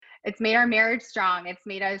It's made our marriage strong. It's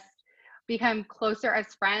made us become closer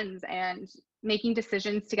as friends, and making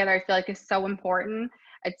decisions together, I feel like, is so important.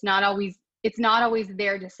 It's not always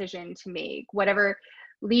their decision to make. Whatever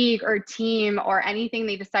league or team or anything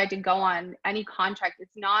they decide to go on, any contract,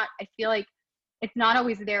 I feel like it's not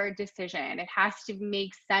always their decision. It has to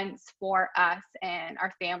make sense for us and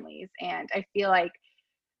our families. And I feel like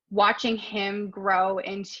watching him grow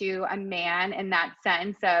into a man in that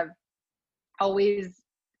sense of always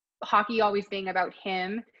hockey always being about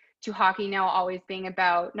him to hockey now always being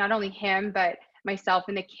about not only him but myself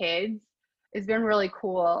and the kids has been really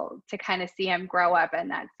cool to kind of see him grow up in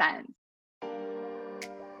that sense.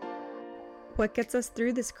 What gets us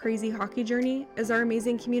through this crazy hockey journey is our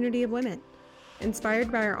amazing community of women.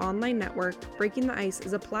 Inspired by our online network, Breaking the Ice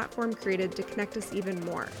is a platform created to connect us even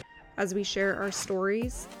more as we share our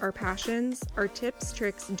stories, our passions, our tips,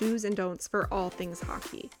 tricks, do's and don'ts for all things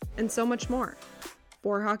hockey, and so much more.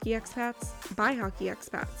 For hockey expats, by hockey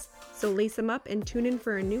expats. So lace them up and tune in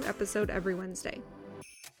for a new episode every Wednesday.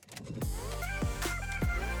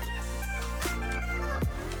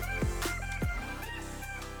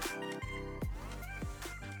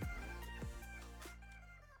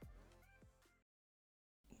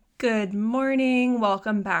 Good morning.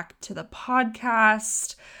 Welcome back to the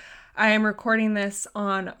podcast. I am recording this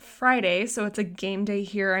on Friday, so it's a game day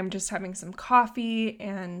here. I'm just having some coffee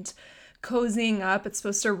and cozying up. It's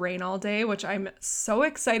supposed to rain all day, which I'm so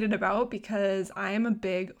excited about because I am a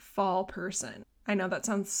big fall person. I know that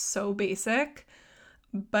sounds so basic,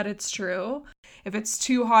 but it's true. If it's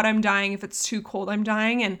too hot, I'm dying. If it's too cold, I'm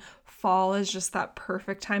dying. And fall is just that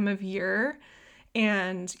perfect time of year.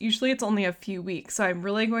 And usually it's only a few weeks, so I'm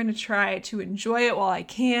really going to try to enjoy it while I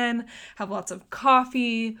can, have lots of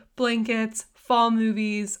coffee, blankets, fall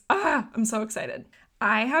movies. I'm so excited.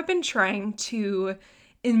 I have been trying to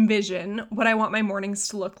envision what I want my mornings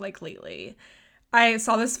to look like lately. I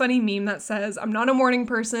saw this funny meme that says, I'm not a morning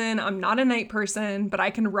person, I'm not a night person, but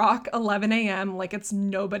I can rock 11 a.m. like it's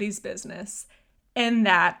nobody's business. And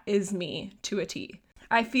that is me to a T.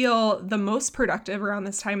 I feel the most productive around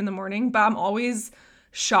this time in the morning, but I'm always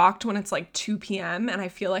shocked when it's like 2 p.m. and I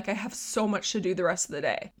feel like I have so much to do the rest of the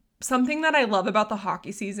day. Something that I love about the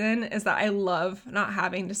hockey season is that I love not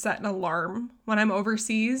having to set an alarm when I'm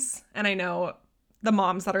overseas. And I know the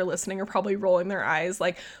moms that are listening are probably rolling their eyes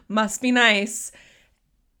like, must be nice.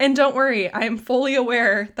 And don't worry, I am fully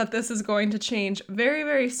aware that this is going to change very,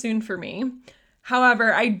 very soon for me.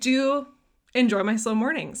 However, I do enjoy my slow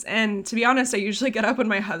mornings. And to be honest, I usually get up when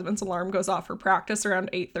my husband's alarm goes off for practice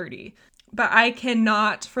around 8:30. But I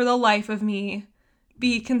cannot, for the life of me,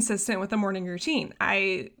 be consistent with a morning routine.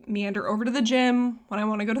 I meander over to the gym when I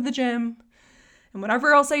want to go to the gym and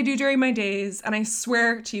whatever else I do during my days. And I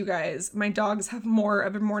swear to you guys, my dogs have more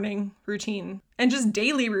of a morning routine and just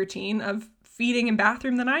daily routine of feeding and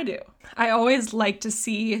bathroom than I do. I always like to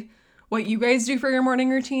see what you guys do for your morning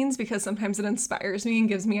routines because sometimes it inspires me and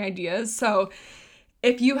gives me ideas. So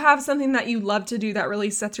if you have something that you love to do that really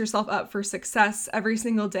sets yourself up for success every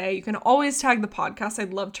single day, you can always tag the podcast.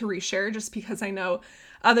 I'd love to reshare just because I know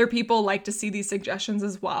other people like to see these suggestions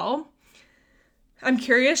as well. I'm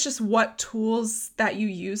curious just what tools that you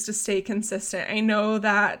use to stay consistent. I know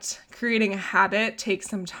that creating a habit takes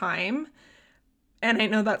some time. And I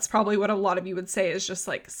know that's probably what a lot of you would say is just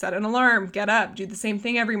like set an alarm, get up, do the same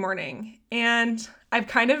thing every morning. And I've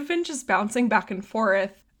kind of been just bouncing back and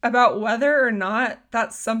forth about whether or not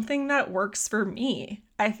that's something that works for me.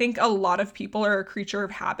 I think a lot of people are a creature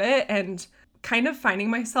of habit and kind of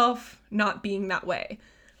finding myself not being that way.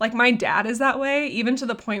 Like my dad is that way, even to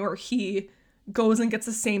the point where he goes and gets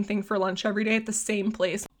the same thing for lunch every day at the same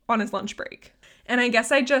place on his lunch break. And I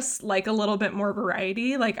guess I just like a little bit more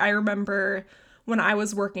variety. Like I remember when I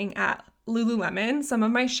was working at Lululemon, some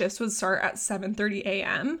of my shifts would start at 7:30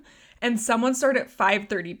 a.m. and some would start at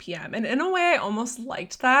 5:30 p.m. And in a way, I almost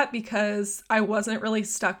liked that because I wasn't really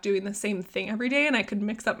stuck doing the same thing every day and I could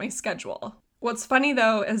mix up my schedule. What's funny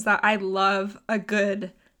though is that I love a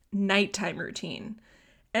good nighttime routine.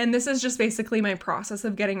 And this is just basically my process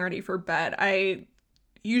of getting ready for bed. I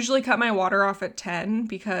usually cut my water off at 10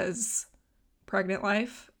 because pregnant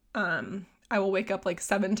life. I will wake up like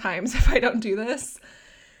 7 times if I don't do this.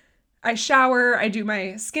 I shower, I do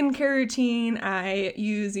my skincare routine. I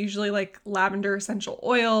use usually like lavender essential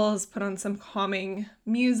oils, put on some calming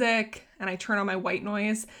music, and I turn on my white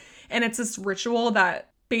noise. And it's this ritual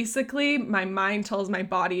that basically my mind tells my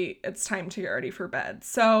body it's time to get ready for bed.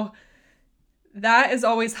 So that is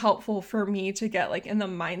always helpful for me to get like in the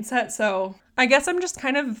mindset. So I guess I'm just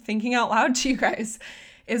kind of thinking out loud to you guys.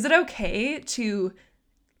 Is it okay to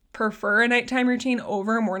prefer a nighttime routine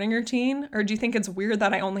over a morning routine? Or do you think it's weird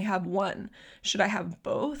that I only have one? Should I have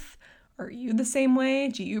both? Are you the same way?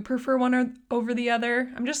 Do you prefer one over the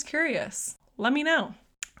other? I'm just curious. Let me know.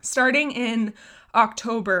 Starting in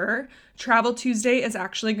October, Travel Tuesday is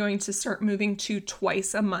actually going to start moving to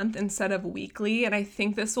twice a month instead of weekly. And I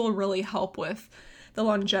think this will really help with the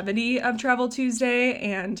longevity of Travel Tuesday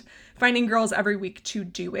and finding girls every week to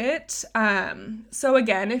do it. So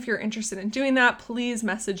again, if you're interested in doing that, please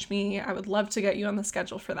message me. I would love to get you on the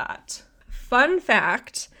schedule for that. Fun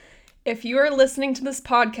fact, if you are listening to this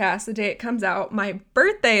podcast the day it comes out, my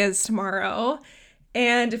birthday is tomorrow.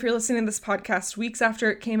 And if you're listening to this podcast weeks after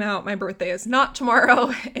it came out, my birthday is not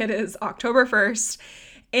tomorrow. It is October 1st.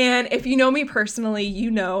 And if you know me personally, you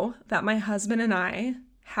know that my husband and I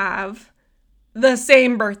have the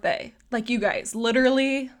same birthday. Like you guys,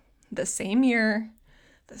 literally the same year,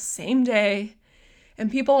 the same day. And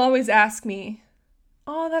people always ask me,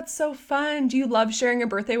 oh, that's so fun. Do you love sharing a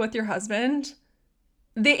birthday with your husband?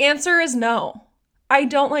 The answer is no. I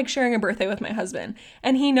don't like sharing a birthday with my husband,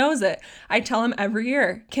 and he knows it. I tell him every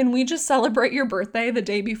year, can we just celebrate your birthday the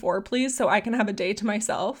day before, please, so I can have a day to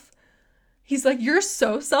myself? He's like, you're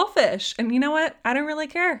so selfish. And you know what? I don't really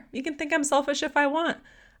care. You can think I'm selfish if I want.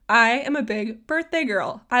 I am a big birthday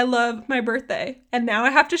girl. I love my birthday, and now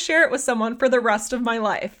I have to share it with someone for the rest of my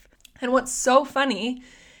life. And what's so funny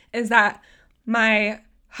is that my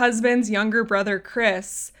husband's younger brother,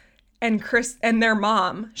 Chris and their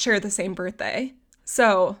mom share the same birthday.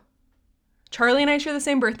 So Charlie and I share the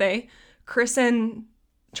same birthday. Chris and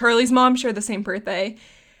Charlie's mom share the same birthday.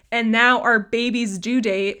 And now our baby's due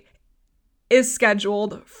date is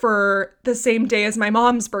scheduled for the same day as my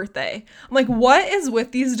mom's birthday. I'm like, what is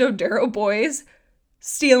with these Dodaro boys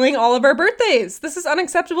stealing all of our birthdays? This is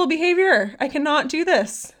unacceptable behavior. I cannot do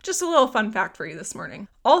this. Just a little fun fact for you this morning.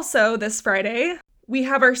 Also, this Friday, we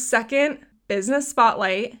have our second business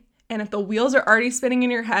spotlight. And if the wheels are already spinning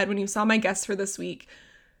in your head when you saw my guest for this week,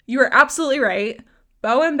 you are absolutely right.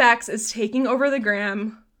 Beau and Bex is taking over the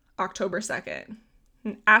gram October 2nd.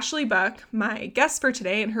 And Ashley Buck, my guest for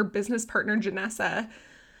today, and her business partner, Janessa,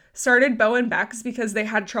 started Beau and Bex because they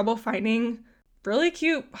had trouble finding really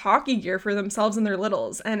cute hockey gear for themselves and their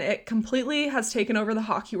littles. And it completely has taken over the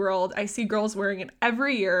hockey world. I see girls wearing it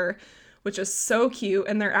every year, which is so cute.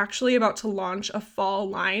 And they're actually about to launch a fall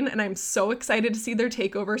line. And I'm so excited to see their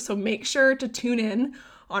takeover. So make sure to tune in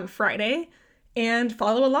on Friday and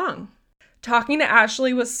follow along. Talking to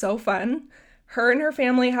Ashley was so fun. Her and her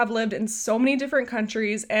family have lived in so many different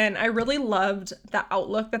countries. And I really loved the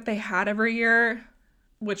outlook that they had every year,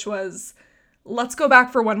 which was, let's go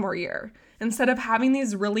back for one more year. Instead of having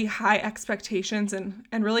these really high expectations and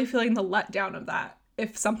really feeling the letdown of that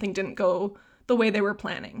if something didn't go the way they were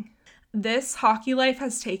planning. This hockey life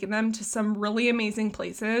has taken them to some really amazing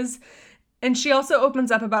places. And she also opens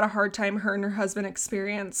up about a hard time her and her husband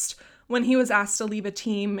experienced when he was asked to leave a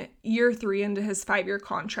team year 3 into his 5-year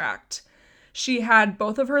contract. She had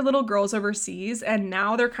both of her little girls overseas, and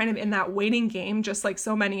now they're kind of in that waiting game, just like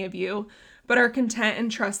so many of you, but are content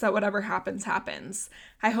and trust that whatever happens, happens.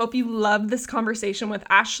 I hope you love this conversation with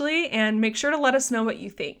Ashley, and make sure to let us know what you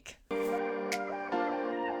think.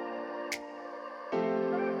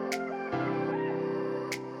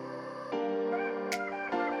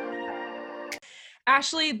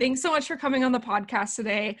 Ashley, thanks so much for coming on the podcast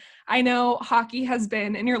today. I know hockey has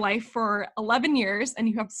been in your life for 11 years and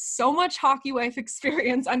you have so much hockey life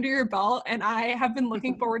experience under your belt, and I have been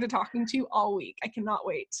looking forward to talking to you all week. I cannot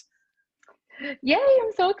wait. Yay,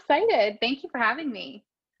 I'm so excited. Thank you for having me.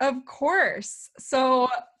 Of course. So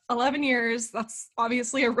 11 years, that's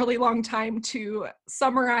obviously a really long time to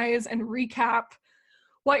summarize and recap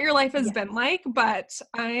what your life has been like, but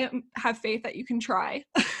I have faith that you can try.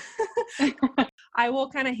 I will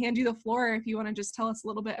kind of hand you the floor if you want to just tell us a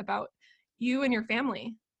little bit about you and your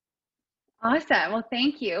family. Awesome. Well,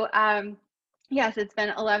 thank you. Yes, it's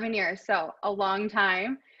been 11 years, so a long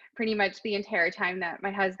time, pretty much the entire time that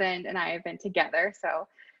my husband and I have been together. So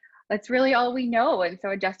that's really all we know. And so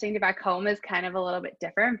adjusting to back home is kind of a little bit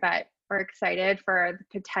different, but we're excited for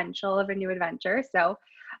the potential of a new adventure. So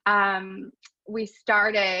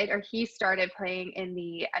he started playing in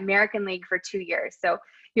the American League for 2 years. So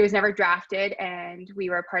he was never drafted, and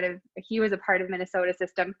he was a part of Minnesota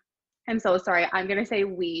system. I'm so sorry. I'm going to say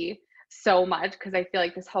we so much because I feel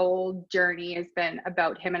like this whole journey has been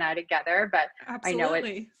about him and I together, but Absolutely. I know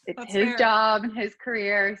it's That's his fair. job and his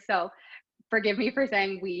career. So forgive me for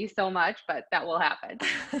saying we so much, but that will happen.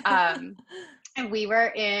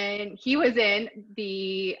 And he was in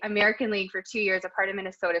the American League for 2 years, a part of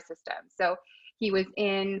Minnesota system. So he was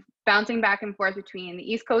bouncing back and forth between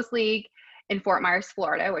the East Coast League in Fort Myers,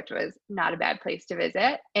 Florida, which was not a bad place to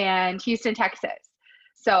visit, and Houston, Texas.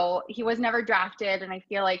 So he was never drafted, and I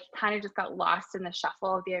feel like he kind of just got lost in the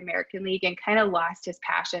shuffle of the American League and kind of lost his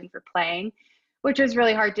passion for playing, which was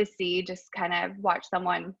really hard to see, just kind of watch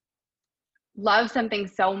someone love something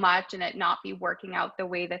so much and it not be working out the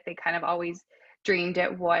way that they kind of always dreamed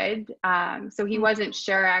it would. So he wasn't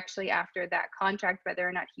sure actually after that contract whether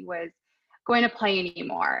or not he was going to play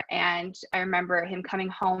anymore. And I remember him coming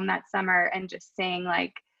home that summer and just saying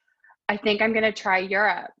like, I think I'm going to try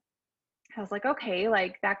Europe. I was like, okay,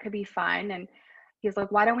 like that could be fun. And he's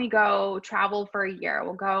like, why don't we go travel for a year?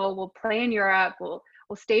 We'll play in Europe. We'll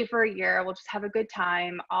stay for a year. We'll just have a good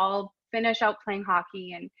time. I'll finish out playing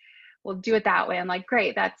hockey and we'll do it that way. I'm like,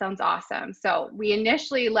 great, that sounds awesome. So we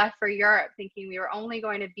initially left for Europe thinking we were only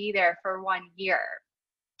going to be there for 1 year.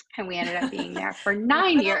 And we ended up being there for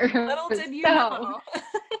 9 years. Little did you know.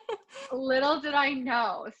 Little did I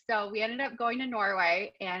know. So we ended up going to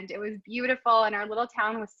Norway and it was beautiful. And our little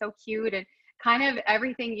town was so cute and kind of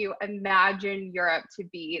everything you imagine Europe to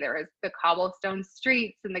be. There was the cobblestone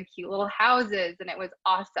streets and the cute little houses, and it was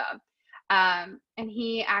awesome. And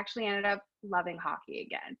he actually ended up loving hockey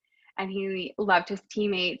again. And he loved his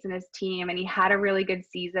teammates and his team, and he had a really good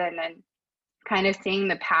season, and kind of seeing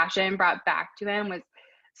the passion brought back to him was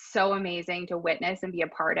so amazing to witness and be a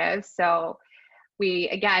part of. So we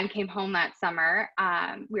again came home that summer.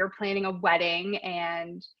 We were planning a wedding,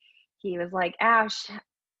 and he was like, Ash,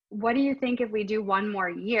 what do you think if we do 1 more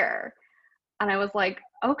year? And I was like,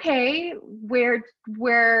 okay, where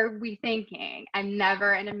are we thinking? And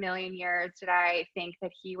never in a million years did I think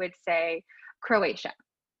that he would say Croatia.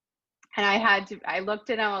 And I looked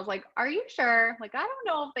at him, I was like, are you sure? Like, I don't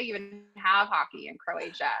know if they even have hockey in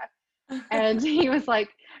Croatia. And he was like,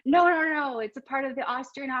 no, it's a part of the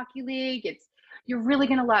Austrian Hockey League. You're really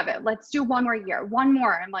going to love it. Let's do 1 more year, 1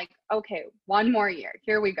 more. I'm like, okay, 1 more year.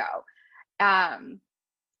 Here we go. And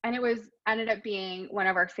it ended up being one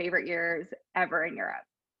of our favorite years ever in Europe.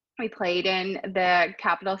 We played in the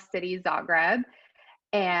capital city, Zagreb,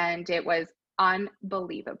 and it was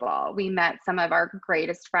unbelievable. We met some of our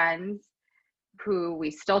greatest friends who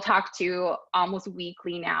we still talk to almost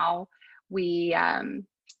weekly now. The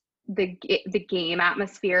game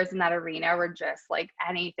atmospheres in that arena were just like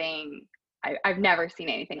anything. I've never seen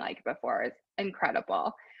anything like it before. It's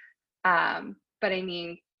incredible. But I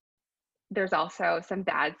mean, there's also some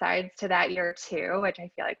bad sides to that year too, which I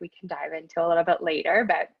feel like we can dive into a little bit later.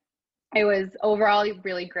 But it was overall a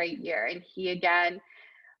really great year. And he again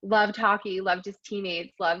loved hockey, loved his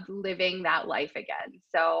teammates, loved living that life again.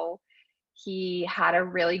 So he had a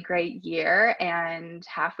really great year, and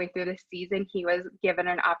halfway through the season, he was given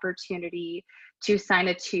an opportunity to sign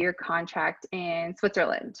a 2-year contract in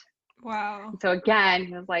Switzerland. Wow. So again,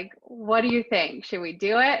 he was like, what do you think? Should we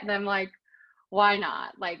do it? And I'm like, why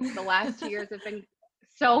not? Like the last 2 years have been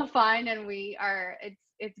so fun, and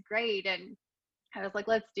it's great. And I was like,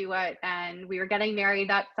 let's do it. And we were getting married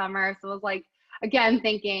that summer. So it was like, again,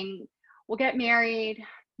 thinking we'll get married.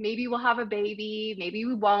 Maybe we'll have a baby, maybe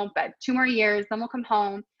we won't, but 2 more years, then we'll come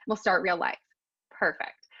home, we'll start real life.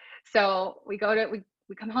 Perfect. So we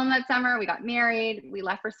come home that summer, we got married, we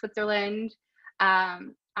left for Switzerland. I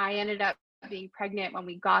ended up being pregnant when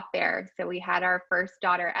we got there. So we had our first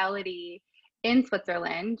daughter, Elodie, in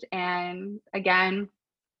Switzerland. And again,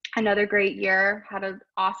 another great year, had an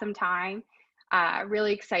awesome time.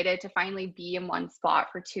 Really excited to finally be in one spot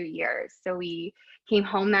for 2 years. So we came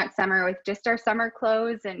home that summer with just our summer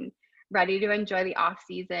clothes and ready to enjoy the off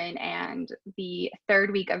season. And the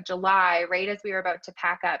 3rd week of July, right as we were about to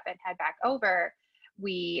pack up and head back over,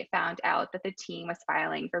 we found out that the team was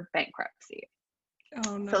filing for bankruptcy.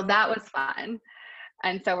 Oh no. So that was fun.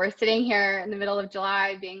 And so we're sitting here in the middle of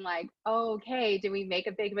July being like, oh, okay, did we make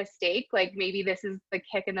a big mistake? Like maybe this is the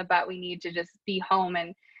kick in the butt we need to just be home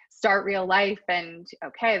and start real life, and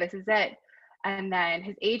okay, this is it. And then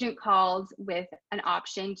his agent called with an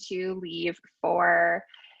option to leave for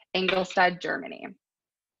Ingolstadt, Germany.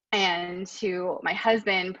 And to my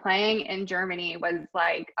husband, playing in Germany was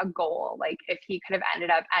like a goal. Like if he could have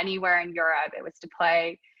ended up anywhere in Europe, it was to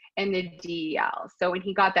play in the DEL. So when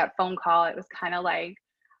he got that phone call, it was kind of like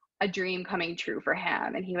a dream coming true for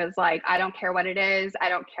him. And he was like, I don't care what it is. I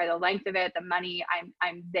don't care the length of it, the money,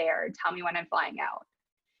 I'm there. Tell me when I'm flying out.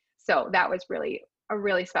 So that was really a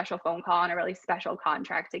really special phone call and a really special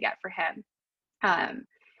contract to get for him.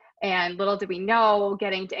 And little did we know,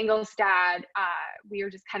 getting to Ingolstadt, we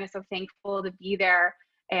were just kind of so thankful to be there.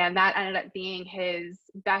 And that ended up being his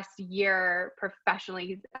best year professionally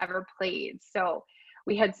he's ever played. So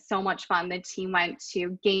we had so much fun. The team went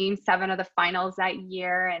to Game 7 of the finals that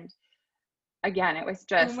year, and again, it was Oh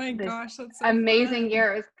just my this gosh, that's so amazing fun.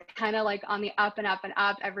 year. It was kind of like on the up and up and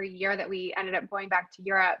up every year that we ended up going back to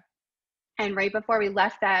Europe. And right before we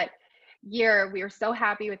left that year, we were so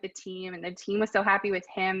happy with the team, and the team was so happy with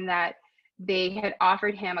him that they had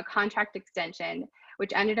offered him a contract extension,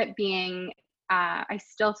 which ended up being, I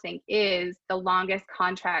still think is the longest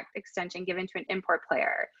contract extension given to an import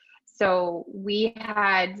player. So he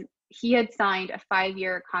had signed a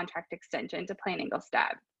 5-year contract extension to play in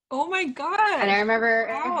Ingolstadt. Oh my And I gosh. remember,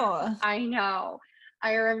 Wow. I know,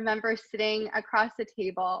 I remember sitting across the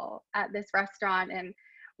table at this restaurant in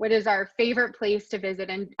what is our favorite place to visit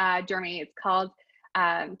in Germany. It's called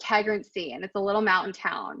Tegernsee, and it's a little mountain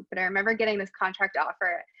town. But I remember getting this contract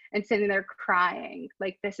offer and sitting there crying,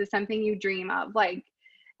 like, this is something you dream of. Like,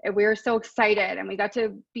 we were so excited, and we got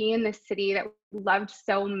to be in this city that we loved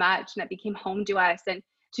so much and that became home to us. And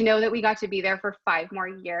to know that we got to be there for 5 more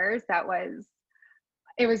years,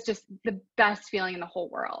 it was just the best feeling in the whole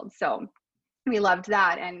world. So we loved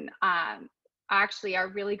that. And actually, our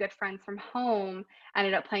really good friends from home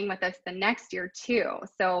ended up playing with us the next year too.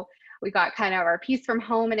 So we got kind of our piece from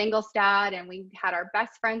home in Ingolstadt, and we had our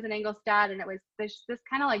best friends in Ingolstadt, and it was this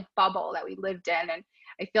kind of like bubble that we lived in. And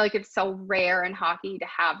I feel like it's so rare in hockey to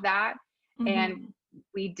have that. Mm-hmm. And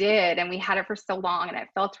we did, and we had it for so long, and it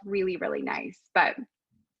felt really, really nice. But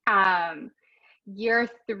year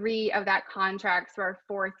 3 of that contract, so our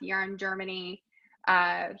 4th year in Germany,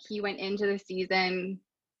 he went into the season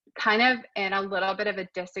kind of in a little bit of a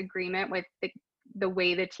disagreement with the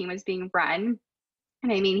way the team was being run.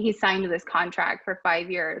 And I mean, he signed this contract for 5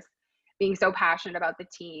 years, being so passionate about the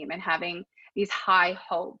team and having these high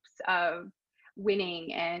hopes of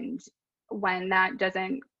winning. And when that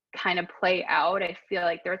doesn't kind of play out, I feel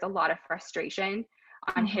like there's a lot of frustration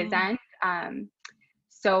on his Mm-hmm. end.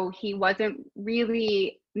 So he wasn't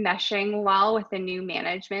really meshing well with the new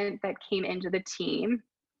management that came into the team.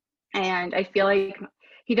 And I feel like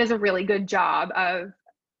he does a really good job of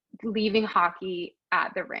leaving hockey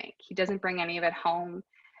at the rink. He doesn't bring any of it home.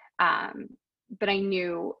 But I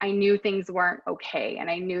knew things weren't okay, and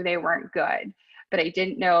I knew they weren't good. But I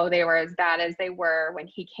didn't know they were as bad as they were when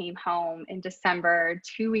he came home in December,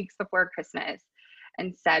 2 weeks before Christmas,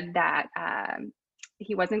 and said that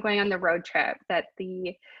he wasn't going on the road trip, that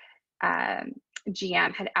the um,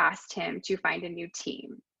 GM had asked him to find a new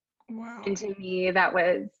team. And Wow. to me, that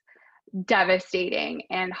was devastating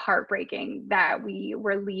and heartbreaking, that we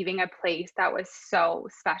were leaving a place that was so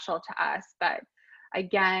special to us. But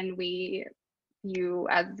again,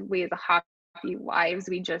 as a hockey wives,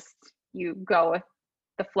 you go with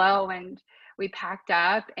the flow, and we packed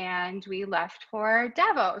up and we left for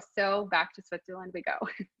Davos. So back to Switzerland we go.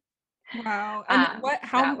 Wow. And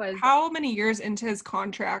That was how many years into his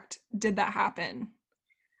contract did that happen?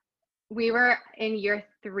 We were in year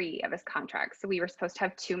 3 of his contract, so we were supposed to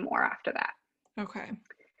have 2 more after that. Okay.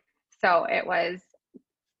 So it was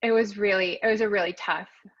a really tough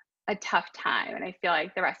time, and I feel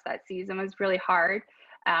like the rest of that season was really hard.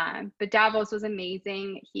 But Davos was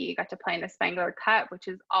amazing. He got to play in the Spengler Cup, which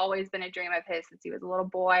has always been a dream of his since he was a little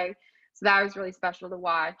boy. So that was really special to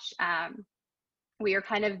watch. We were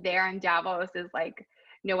kind of there in Davos as like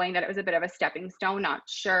knowing that it was a bit of a stepping stone, not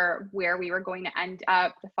sure where we were going to end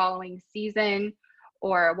up the following season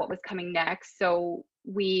or what was coming next. So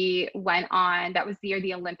we went on, that was the year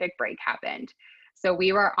the Olympic break happened. So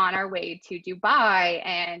we were on our way to Dubai,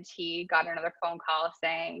 and he got another phone call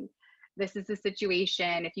saying, this is the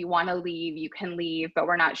situation. If you want to leave, you can leave, but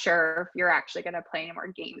we're not sure if you're actually going to play any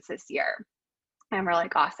more games this year. And we're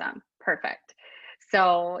like, awesome, perfect.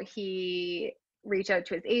 So he reached out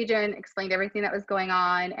to his agent, explained everything that was going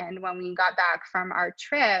on. And when we got back from our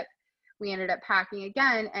trip, we ended up packing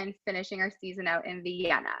again and finishing our season out in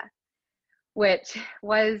Vienna, which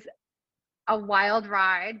was a wild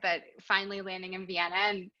ride, but finally landing in Vienna.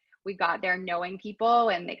 And we got there knowing people,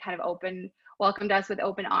 and they kind of welcomed us with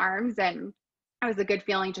open arms. And it was a good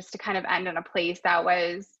feeling just to kind of end in a place that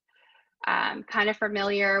was kind of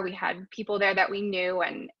familiar. We had people there that we knew,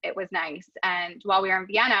 and it was nice. And while we were in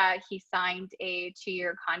Vienna, he signed a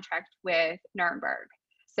 2-year contract with Nuremberg.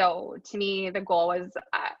 So to me, the goal was,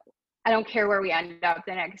 I don't care where we end up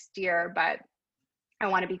the next year, but I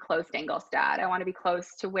want to be close to Ingolstadt. I want to be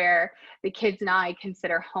close to where the kids and I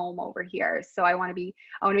consider home over here. So I want to be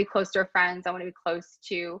close to our friends. I want to be close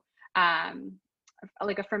to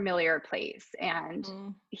like a familiar place. And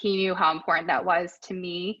he knew how important that was to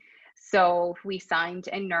me. So we signed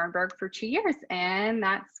in Nuremberg for 2 years, and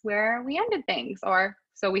that's where we ended things, or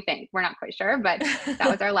so we think. We're not quite sure, but that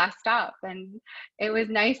was our last stop. And it was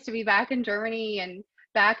nice to be back in Germany and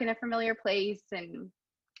back in a familiar place and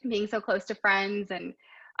being so close to friends. And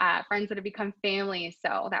friends that have become family.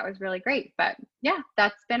 So that was really great. But yeah,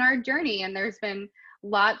 that's been our journey. And there's been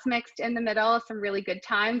lots mixed in the middle, some really good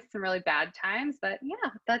times, some really bad times. But yeah,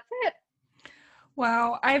 that's it.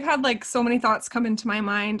 Wow, I've had like so many thoughts come into my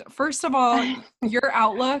mind. First of all, your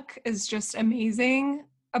outlook is just amazing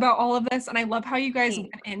about all of this. And I love how you guys went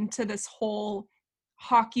Thanks. into this whole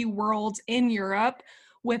hockey world in Europe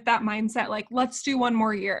with that mindset like, let's do one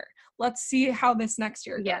more year. Let's see how this next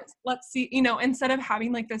year Yeah. goes. Let's see, instead of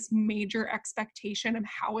having like this major expectation of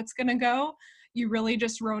how it's going to go, you really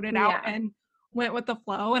just wrote it out Yeah. and went with the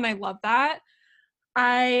flow. And I love that.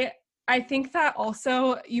 I I think that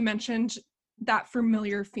also you mentioned that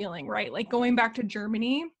familiar feeling, right? Like going back to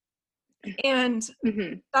Germany, and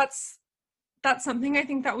Hmm. that's that's something I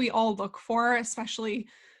think that we all look for, especially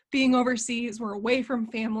being overseas. We're away from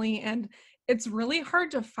family, and it's really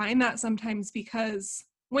hard to find that sometimes because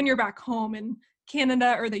when you're back home in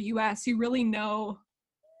Canada or the US, you really know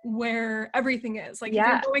where everything is. Like if you're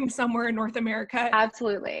Yeah, going somewhere in North America,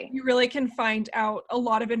 absolutely. you really can find out a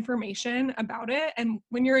lot of information about it. And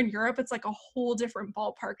when you're in Europe, it's like a whole different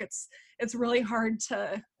ballpark. It's really hard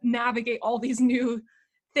to navigate all these new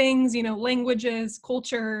things, languages,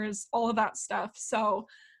 cultures, all of that stuff. So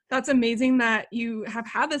that's amazing that you have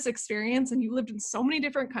had this experience and you lived in so many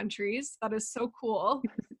different countries. That is so cool.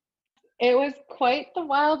 It was quite the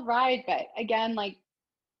wild ride, but again, like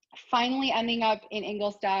finally ending up in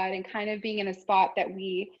Ingolstadt and kind of being in a spot that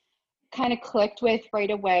we kind of clicked with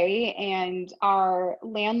right away. And our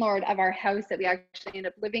landlord of our house that we actually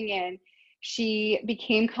ended up living in, she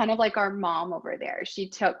became kind of like our mom over there. She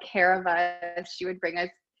took care of us. She would bring us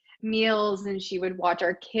meals and she would watch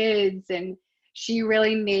our kids. And she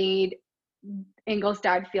really made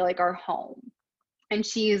Ingolstadt feel like our home. And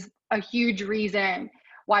she's a huge reason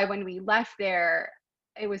why when we left there,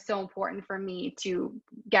 it was so important for me to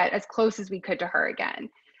get as close as we could to her again.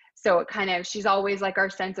 So it kind of, she's always like our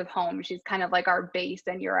sense of home. She's kind of like our base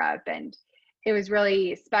in Europe. And it was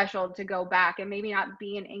really special to go back and maybe not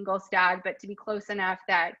be in Ingolstadt, but to be close enough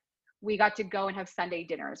that we got to go and have Sunday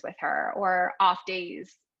dinners with her or off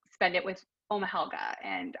days, spend it with Oma Helga.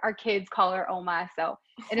 And our kids call her Oma. So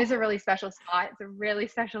it is a really special spot. It's a really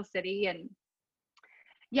special city. And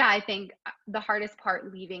yeah, I think the hardest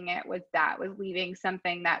part leaving it was leaving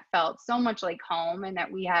something that felt so much like home and that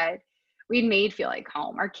we'd made feel like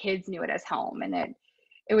home. Our kids knew it as home, and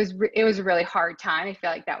it was a really hard time. I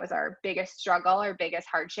feel like that was our biggest struggle, our biggest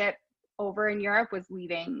hardship over in Europe was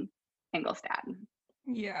leaving Ingolstadt.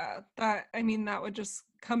 Yeah, that would just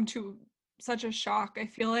come to such a shock, I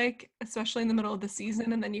feel like, especially in the middle of the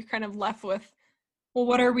season. And then you're kind of left with, well,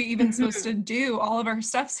 what are we even supposed Mhm. to do? All of our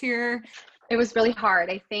stuff's here. It was really hard.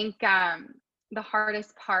 I think the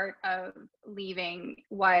hardest part of leaving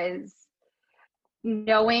was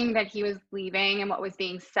knowing that he was leaving and what was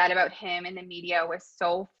being said about him in the media was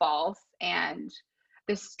so false, and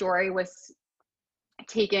the story was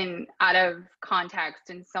taken out of context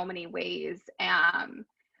in so many ways.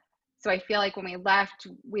 So I feel like when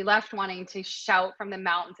we left wanting to shout from the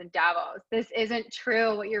mountains in Davos, this isn't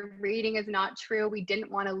true. What you're reading is not true. We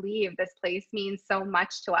didn't want to leave. This place means so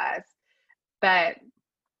much to us. But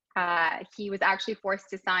he was actually forced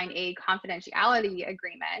to sign a confidentiality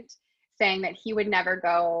agreement saying that he would never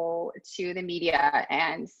go to the media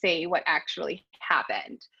and say what actually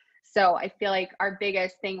happened. So I feel like our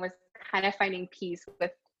biggest thing was kind of finding peace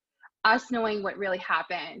with us knowing what really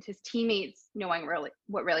happened, his teammates knowing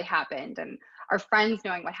what really happened, and our friends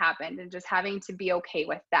knowing what happened, and just having to be okay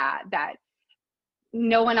with that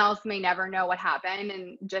no one else may never know what happened,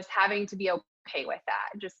 and just having to be okay with that,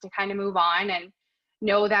 just to kind of move on and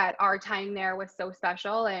know that our time there was so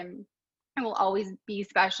special and it will always be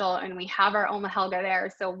special. And we have our Oma Helga there.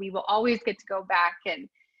 So we will always get to go back and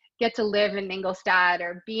get to live in Ingolstadt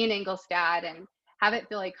or be in Ingolstadt and have it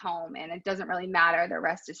feel like home. And it doesn't really matter. The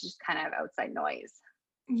rest is just kind of outside noise.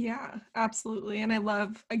 Yeah, absolutely. And I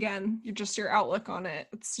love, again, your outlook on it.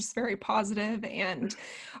 It's just very positive. And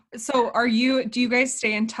so do you guys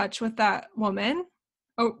stay in touch with that woman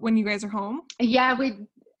when you guys are home? Yeah,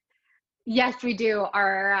 yes, we do.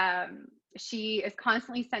 She is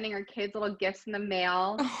constantly sending her kids little gifts in the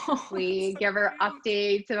mail. Oh, We so give her cute.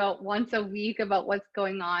 updates about once a week about what's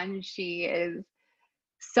going on. She is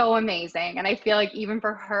so amazing. And I feel like even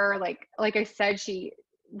for her, like I said, she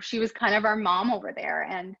was kind of our mom over there.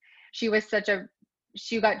 And she was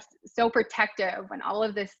she got so protective when all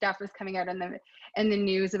of this stuff was coming out in the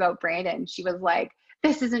news about Brandon. She was like,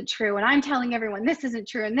 this isn't true. And I'm telling everyone this isn't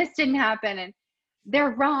true and this didn't happen. And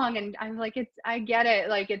they're wrong. And I'm like, I get it.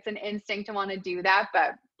 Like it's an instinct to want to do that.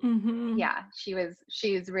 But Hmm. yeah,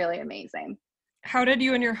 she's really amazing. How did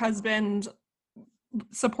you and your husband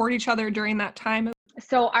support each other during that time?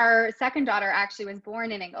 So our second daughter actually was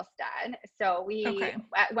born in Ingolstadt. So Okay.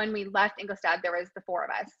 when we left Ingolstadt, there was the four of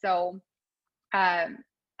us. So um,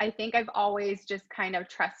 I think I've always just kind of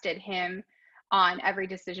trusted him on every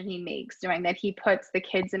decision he makes, knowing that he puts the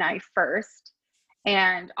kids and I first.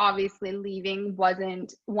 And obviously, leaving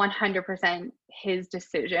wasn't 100% his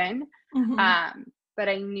decision. Mm-hmm. But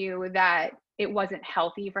I knew that it wasn't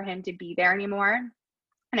healthy for him to be there anymore.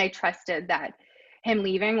 And I trusted that him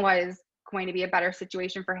leaving was going to be a better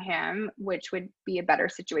situation for him, which would be a better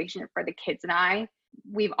situation for the kids and I.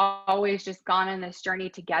 We've always just gone on this journey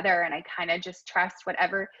together, and I kind of just trust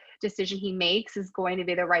whatever decision he makes is going to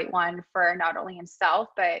be the right one for not only himself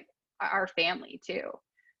but our family too.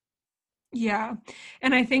 Yeah.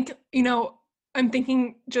 And I think, I'm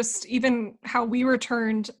thinking just even how we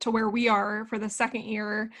returned to where we are for the second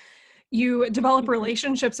year, you develop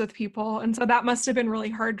relationships with people. And so that must have been really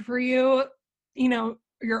hard for you,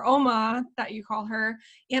 your Oma that you call her,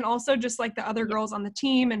 and also just like the other Yeah. girls on the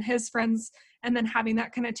team and his friends, and then having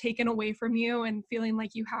that kind of taken away from you and feeling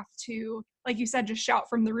like you have to, like you said, just shout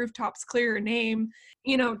from the rooftops, clear your name,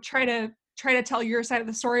 try to tell your side of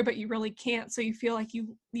the story, but you really can't. So you feel like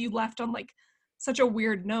you left on like such a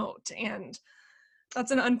weird note, and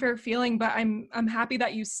that's an unfair feeling, but I'm happy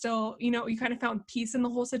that you still, you kind of found peace in the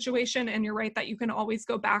whole situation, and you're right that you can always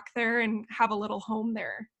go back there and have a little home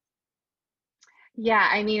there. Yeah,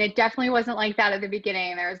 I mean, it definitely wasn't like that at the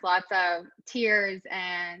beginning. There was lots of tears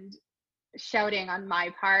and shouting on my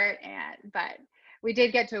part, but we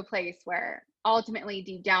did get to a place where ultimately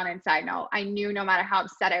deep down inside, no, I knew no matter how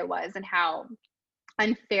upset I was and how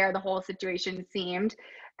unfair the whole situation seemed,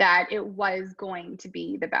 that it was going to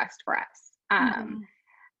be the best for us. Mm-hmm.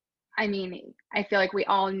 I mean, I feel like we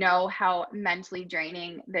all know how mentally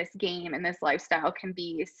draining this game and this lifestyle can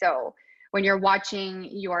be. So when you're watching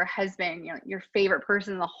your husband, your favorite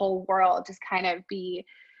person in the whole world, just kind of be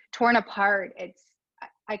torn apart,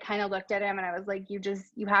 I kind of looked at him and I was like,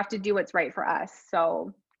 you have to do what's right for us.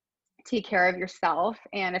 So take care of yourself.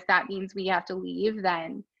 And if that means we have to leave,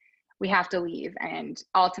 then we have to leave. And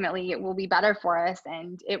ultimately it will be better for us.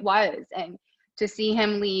 And it was. And to see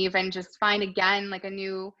him leave and just find again like a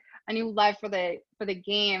new love for the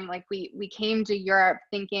game. Like we came to Europe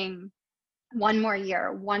thinking one more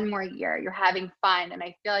year, you're having fun. And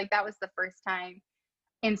I feel like that was the first time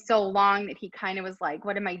in so long that he kind of was like,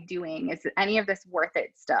 what am I doing? Is any of this worth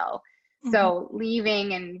it still? Mm-hmm. So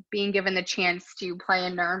leaving and being given the chance to play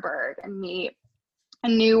in Nuremberg and meet a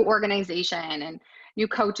new organization and new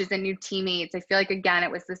coaches and new teammates, I feel like again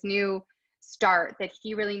it was this new start that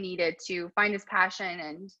he really needed to find his passion.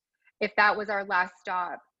 And if that was our last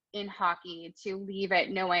stop in hockey, to leave it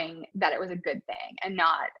knowing that it was a good thing and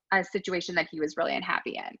not a situation that he was really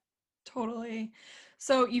unhappy in. Totally.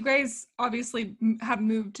 So you guys obviously have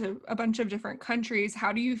moved to a bunch of different countries.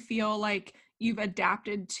 How do you feel like you've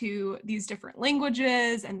adapted to these different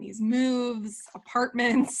languages and these moves,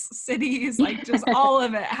 apartments, cities, like just all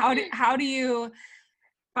of it? How do you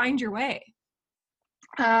find your way?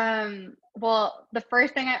 Well, the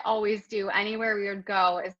first thing I always do anywhere we would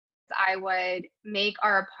go is I would make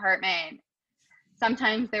our apartment.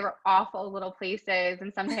 Sometimes they were awful little places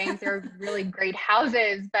and sometimes they were really great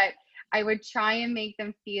houses, but I would try and make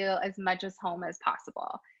them feel as much as home as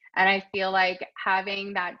possible. And I feel like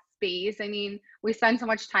having that space, I mean, we spend so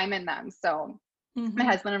much time in them. So my Mm-hmm.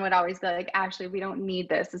 husband would always be like, Ashley, we don't need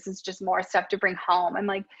this. This is just more stuff to bring home. I'm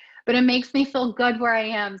like, but it makes me feel good where I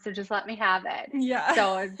am. So just let me have it. Yeah.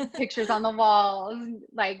 So pictures on the walls,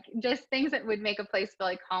 like just things that would make a place feel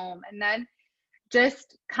like home. And then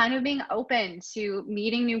just kind of being open to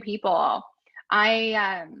meeting new people.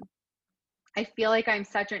 I feel like I'm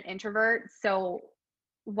such an introvert. So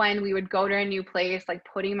when we would go to a new place, like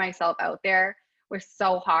putting myself out there was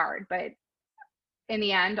so hard. But in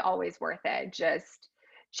the end, always worth it. Just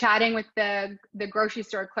chatting with the grocery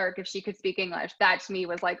store clerk, if she could speak English, that to me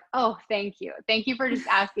was like, oh, thank you for just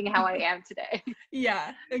asking how I am today.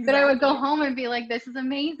 Yeah, But I would go exactly. home and be like, this is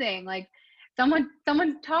amazing, like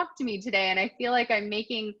someone talked to me today, and I feel like I'm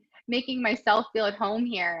making myself feel at home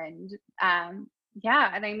here. And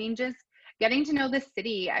yeah, and I mean, just getting to know the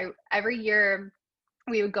city. I Every year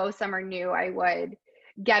we would go somewhere new, I would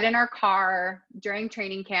get in our car during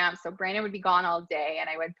training camp. So Brandon would be gone all day, and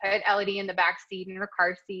I would put Elodie in the back seat in her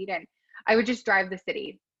car seat, and I would just drive the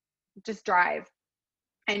city, just drive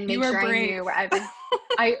and You make are sure I brave. knew wherever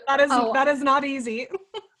I, That is oh, that is not easy.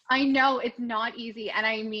 I know it's not easy. And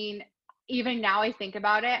I mean, even now I think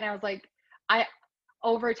about it and I was like, I,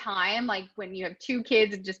 over time, like when you have two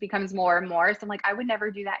kids, it just becomes more and more. So I'm like, I would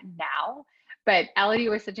never do that now. But Elodie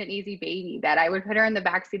was such an easy baby that I would put her in the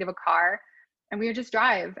back seat of a car and we would just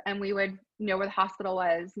drive, and we would know where the hospital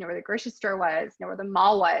was, know where the grocery store was, know where the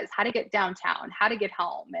mall was, how to get downtown, how to get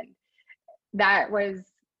home. And that was,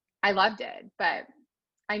 I loved it. But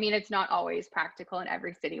I mean, it's not always practical in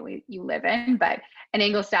every city you live in, but in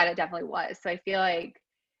Ingolstadt, it definitely was. So I feel like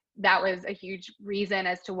that was a huge reason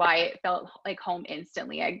as to why it felt like home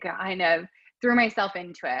instantly. I kind of threw myself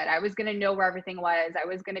into it. I was going to know where everything was. I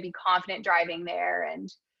was going to be confident driving there, and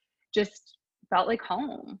just felt like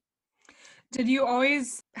home. Did you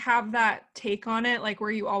always have that take on it? Like,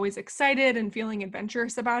 were you always excited and feeling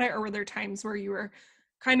adventurous about it? Or were there times where you were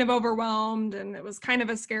kind of overwhelmed and it was kind of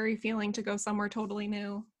a scary feeling to go somewhere totally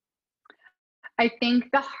new? I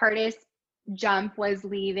think the hardest jump was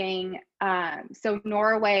leaving. So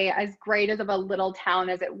Norway, as great as of a little town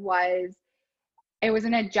as it was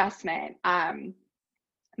an adjustment.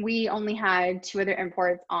 We only had 2 other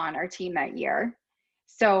imports on our team that year.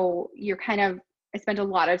 So I spent a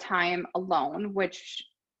lot of time alone, which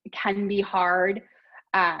can be hard.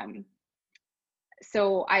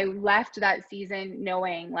 So I left that season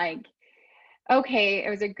knowing like, okay, it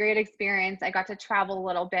was a great experience. I got to travel a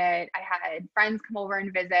little bit. I had friends come over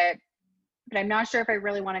and visit, but I'm not sure if I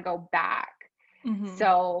really want to go back. Mm-hmm.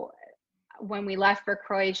 So when we left for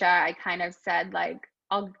Croatia, I kind of said like,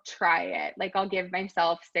 I'll try it. Like I'll give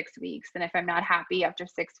myself 6 weeks. And if I'm not happy after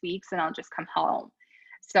 6 weeks, then I'll just come home.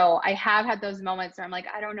 So I have had those moments where I'm like,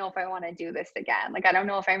 I don't know if I want to do this again. Like, I don't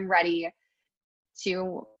know if I'm ready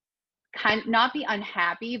to kind of not be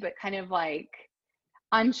unhappy, but kind of like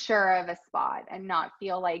unsure of a spot and not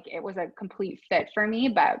feel like it was a complete fit for me.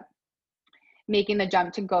 But making the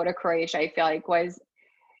jump to go to Croatia, I feel like was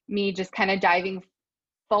me just kind of diving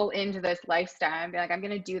full into this lifestyle and be like, I'm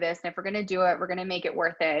going to do this. And if we're going to do it, we're going to make it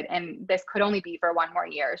worth it. And this could only be for 1 more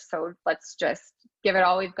year. So let's just give it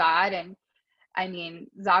all we've got. And I mean,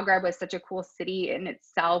 Zagreb was such a cool city in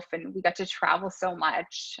itself, and we got to travel so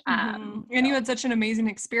much. And you had such an amazing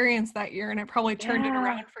experience that year, and it probably turned it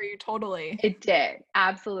around for you totally. It did.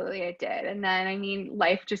 Absolutely, it did. And then, I mean,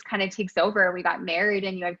 life just kind of takes over. We got married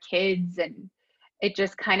and you have kids, and it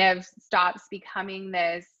just kind of stops becoming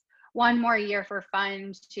this 1 more year for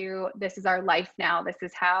fun to this is our life now. This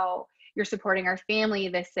is how you're supporting our family.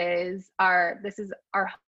 This is our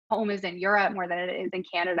home is in Europe more than it is in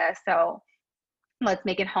Canada. So let's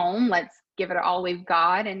make it home. Let's give it all we've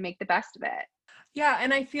got and make the best of it. Yeah.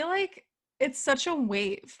 And I feel like it's such a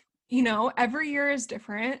wave. You know, every year is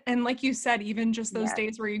different. And like you said, even just those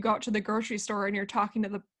days where you go out to the grocery store and you're talking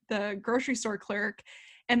to the grocery store clerk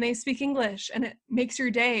and they speak English and it makes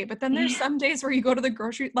your day. But then there's some days where you go to the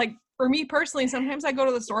grocery, like for me personally, sometimes I go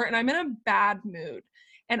to the store and I'm in a bad mood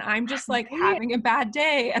and I'm just like having a bad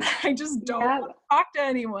day and I just don't want to talk to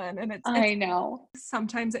anyone. And I know.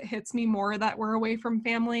 Sometimes it hits me more that we're away from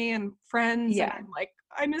family and friends. Yeah. And I'm like,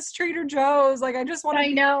 I miss Trader Joe's. Like, I just want to.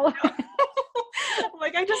 I know.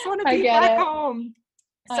 Like, I just want to be back home.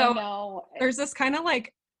 So I know. There's this kind of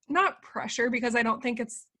like, not pressure, because I don't think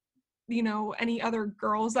it's, you know, any other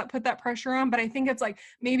girls that put that pressure on, but I think it's like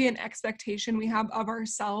maybe an expectation we have of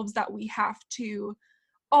ourselves that we have to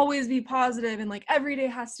always be positive and like every day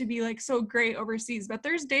has to be like so great overseas. But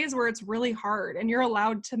there's days where it's really hard and you're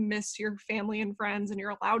allowed to miss your family and friends and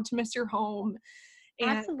you're allowed to miss your home. And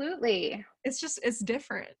absolutely. It's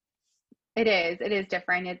different. It is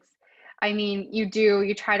different. I mean,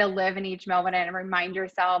 you try to live in each moment and remind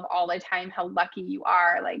yourself all the time how lucky you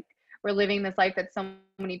are. Like, we're living this life that so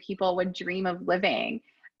many people would dream of living.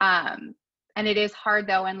 And it is hard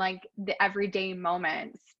though, in like the everyday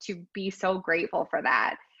moments, to be so grateful for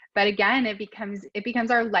that. But again, it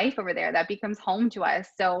becomes our life over there. That becomes home to us.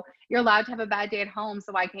 So you're allowed to have a bad day at home.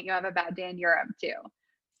 So why can't you have a bad day in Europe too?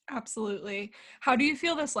 Absolutely. How do you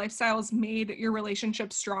feel this lifestyle has made your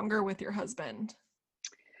relationship stronger with your husband?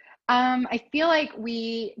 I feel like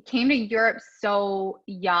we came to Europe so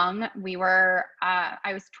young.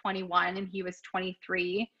 I was 21 and he was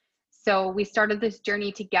 23. So we started this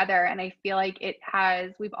journey together, and I feel like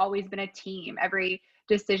we've always been a team. Every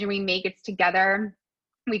decision we make, it's together.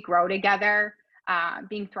 We grow together.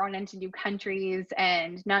 Being thrown into new countries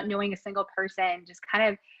and not knowing a single person just kind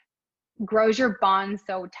of grows your bond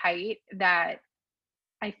so tight that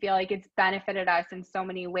I feel like it's benefited us in so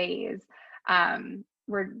many ways.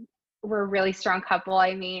 We're a really strong couple.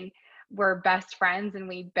 I mean, we're best friends and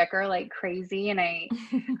we bicker like crazy. And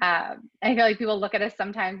I feel like people look at us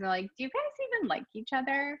sometimes and they're like, do you guys even like each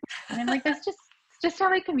other? And I'm like, it's just how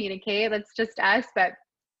we communicate. That's just us. But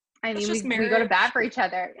I mean, we go to bat for each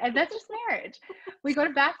other, and that's just marriage. We go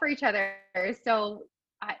to bat for each other. So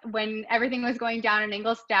when everything was going down in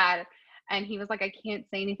Ingolstadt and he was like, I can't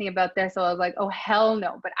say anything about this. So I was like, oh, hell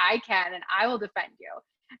no, but I can, and I will defend you.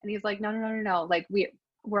 And he's like, no, no, no, no, no. Like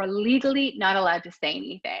we're legally not allowed to say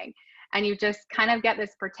anything. And you just kind of get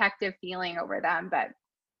this protective feeling over them. But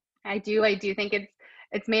I do think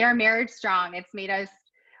it's made our marriage strong. It's made us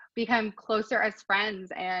become closer as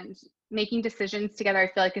friends, and making decisions together I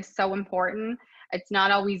feel like is so important. It's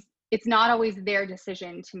not always their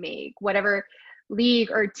decision to make. Whatever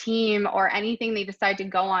league or team or anything they decide to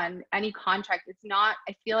go on, any contract,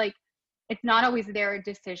 I feel like it's not always their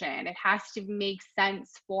decision. It has to make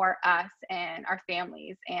sense for us and our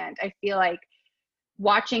families. And I feel like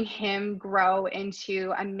watching him grow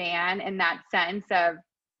into a man in that sense of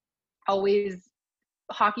always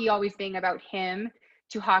hockey always being about him,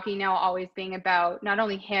 to hockey now always being about not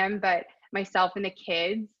only him but myself and the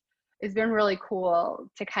kids, has been really cool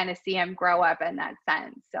to kind of see him grow up in that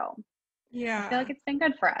sense. So I feel Yeah. like it's been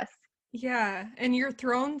good for us. Yeah. And you're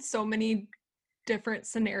thrown so many different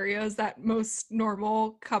scenarios that most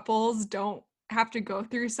normal couples don't have to go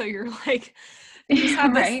through. So you're like, you just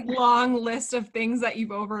have this Right. long list of things that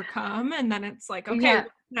you've overcome. And then it's like, okay, Yeah,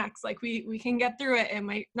 what's next? Like we can get through it. It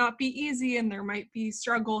might not be easy and there might be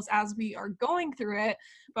struggles as we are going through it,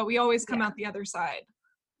 but we always come yeah, out the other side.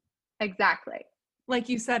 exactly. Like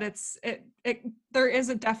you said, there is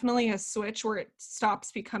definitely a switch where it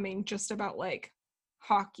stops becoming just about like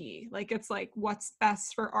hockey. Like it's like what's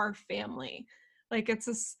best for our family. Like it's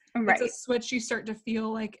a Right. switch you start to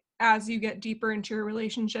feel like as you get deeper into your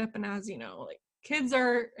relationship, and as like kids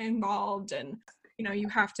are involved, and you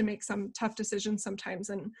have to make some tough decisions sometimes.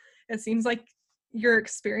 And it seems like your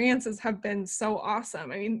experiences have been so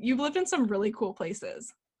awesome. I mean, you've lived in some really cool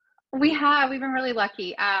places. We've been really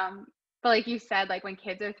lucky. But like you said, like when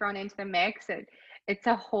kids are thrown into the mix, it's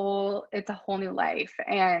a whole new life.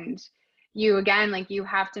 And you again, like you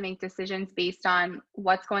have to make decisions based on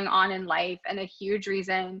what's going on in life. And a huge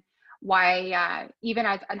reason why, even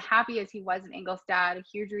as unhappy as he was in Ingolstadt, a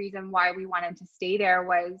huge reason why we wanted to stay there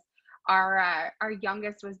was our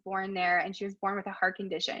youngest was born there, and she was born with a heart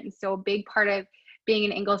condition. So a big part of being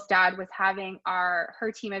in Ingolstadt was having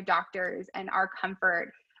her team of doctors and our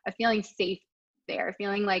comfort of feeling safe there,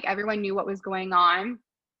 feeling like everyone knew what was going on,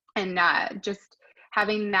 and just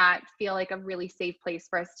having that feel like a really safe place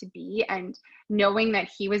for us to be. And knowing that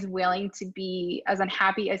he was willing to be as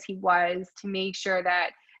unhappy as he was to make sure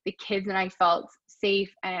that the kids and I felt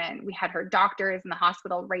safe, and we had her doctors in the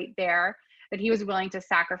hospital right there, that he was willing to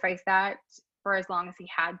sacrifice that for as long as he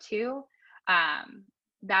had to. Um,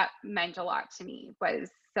 that meant a lot to me. Was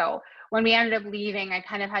so when we ended up leaving, I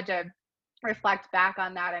kind of had to reflect back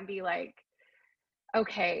on that and be like,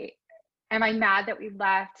 okay, am I mad that we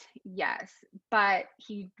left? Yes. But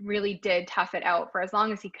he really did tough it out for as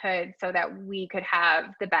long as he could so that we could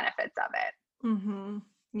have the benefits of it. Mm-hmm.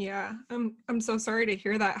 Yeah. I'm so sorry to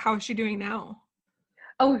hear that. How is she doing now?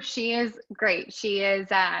 Oh, she is great. She is,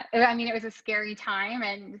 I mean, it was a scary time,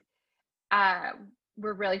 and uh,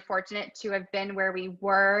 we're really fortunate to have been where we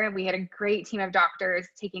were. We had a great team of doctors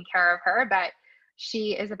taking care of her, but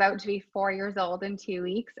she is about to be 4 years old in 2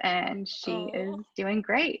 weeks, and she is Oh, doing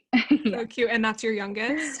great. so Yeah. cute. And that's your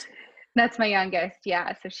youngest? That's my youngest.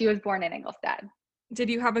 Yeah. So she was born in Ingolstadt.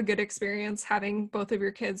 Did you have a good experience having both of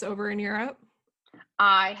your kids over in Europe?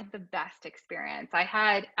 I had the best experience. I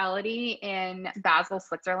had Elodie in Basel,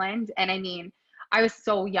 Switzerland. And I mean, I was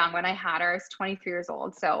so young when I had her. I was 23 years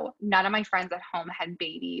old. So none of my friends at home had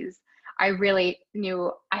babies. I really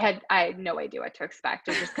knew I had no idea what to expect.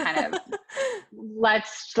 I just kind of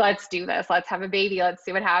let's do this. Let's have a baby. Let's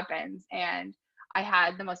see what happens. And I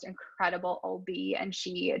had the most incredible OB, and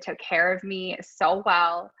she took care of me so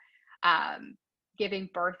well. Um, Giving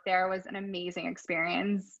birth there was an amazing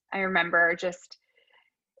experience. I remember just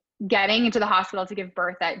getting into the hospital to give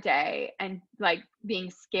birth that day and like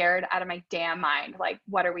being scared out of my damn mind. Like,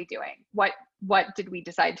 what are we doing? What did we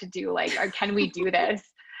decide to do? Like, or can we do this?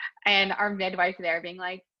 And our midwife there being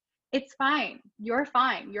like, it's fine. You're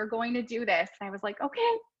fine. You're going to do this. And I was like,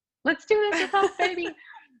 okay, let's do this. Let's have a baby.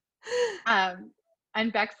 Um,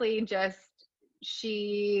 and Bexley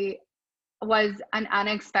she was an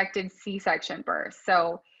unexpected C-section birth.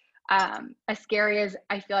 So as scary as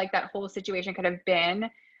I feel like that whole situation could have been,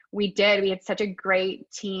 we had such a great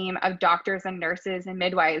team of doctors and nurses and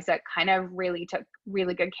midwives that kind of really took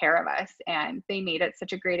really good care of us, and they made it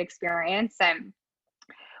such a great experience. And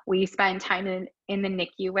we spent time in the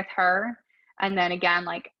NICU with her, and then again,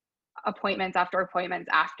 like appointments after appointments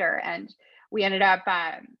after. And we ended up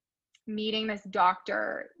meeting this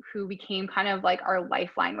doctor who became kind of like our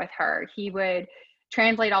lifeline with her. He would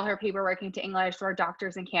translate all her paperwork into English, so our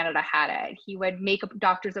doctors in Canada had it. He would make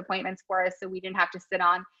doctor's appointments for us so we didn't have to sit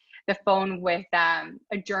on the phone with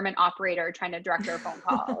a German operator trying to direct our phone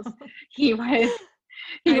calls. He would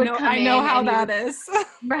He would come I know in how and he that would, is.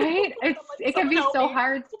 right? I'm like, It can someone be help so me.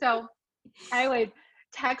 hard. So I would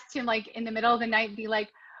text him like in the middle of the night and be like,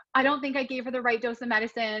 I don't think I gave her the right dose of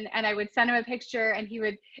medicine. And I would send him a picture and he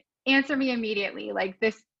would answer me immediately. Like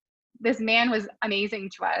this man was amazing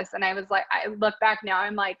to us. And I was like, I look back now,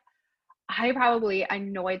 I'm like, I probably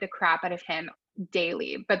annoyed the crap out of him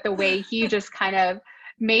daily. But the way he just kind of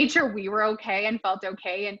made sure we were okay and felt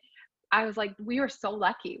okay. And I was like, we were so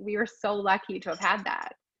lucky. We were so lucky to have had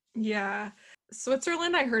that. Yeah.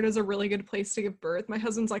 Switzerland, I heard, is a really good place to give birth. My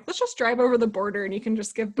husband's like, let's just drive over the border and you can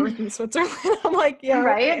just give birth in Switzerland. I'm like, yeah,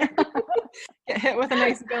 Right? okay. Get hit with a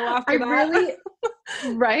nice bill I after that. really,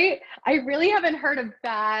 right? I really haven't heard a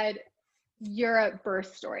bad Europe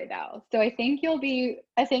birth story though. So I think you'll be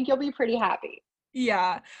pretty happy.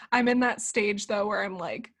 Yeah. I'm in that stage though where I'm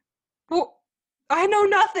like, well, I know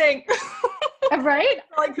nothing. Right?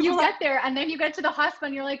 Like You people get there and then you get to the hospital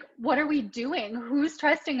and you're like, what are we doing? Who's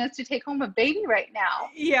trusting us to take home a baby right now?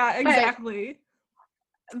 yeah, But exactly.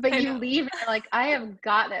 but I you know. leave and you're like, I have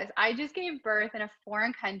got this. I just gave birth in a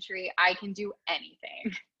foreign country. I can do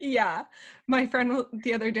anything. Yeah. My friend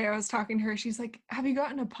the other day, I was talking to her. She's like, have you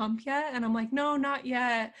gotten a pump yet? And I'm like, no, not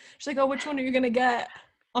yet. She's like, oh, which one are you going to get?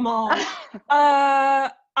 I'm all,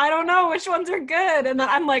 I don't know which ones are good. And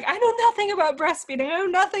I'm like, I know nothing about breastfeeding. I know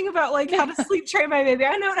nothing about like how to sleep train my baby.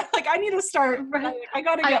 I know, like, I need to start. Right. I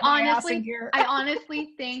got to I get my ass in honestly, gear. I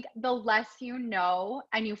honestly think the less you know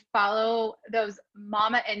and you follow those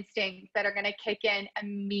mama instincts that are going to kick in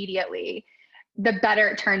immediately, the better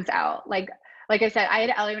it turns out. Like I said, I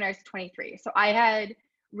had Ellie when I was 23. So I had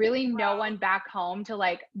really no one back home to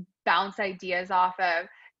like bounce ideas off of,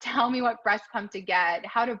 tell me what breast pump to get,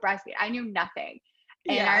 how to breastfeed. I knew nothing.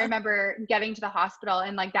 And I Yeah. remember getting to the hospital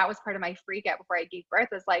and like that was part of my freak out before I gave birth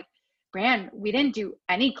was like, Bran, we didn't do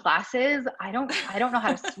any classes. I don't know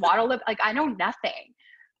how to swaddle lip. Like I know nothing.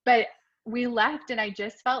 But we left and I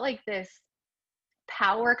just felt like this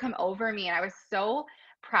power come over me. And I was so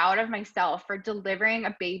proud of myself for delivering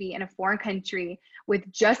a baby in a foreign country with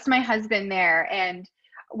just my husband there. And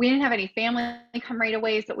we didn't have any family come right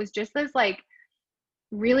away. So it was just this like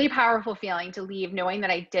really powerful feeling to leave knowing that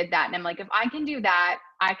I did that. And I'm like, if I can do that,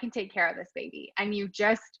 I can take care of this baby. And you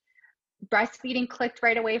just breastfeeding clicked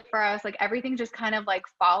right away for us. Like everything just kind of like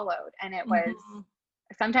followed. And it was Mhm.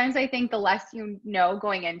 sometimes I think the less you know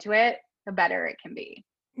going into it, the better it can be.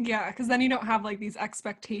 Yeah. Because then you don't have like these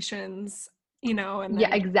expectations, and Yeah,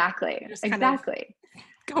 then exactly. you just kind of Exactly.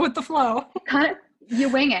 go with the flow. Kind of you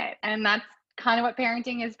wing it. And that's kind of what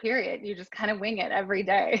parenting is, period. You just kind of wing it every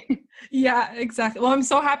day. Yeah, exactly. Well, I'm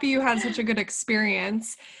so happy you had such a good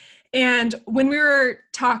experience. And when we were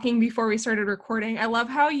talking before we started recording, I love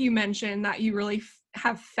how you mentioned that you really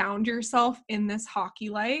have found yourself in this hockey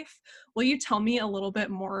life. Will you tell me a little bit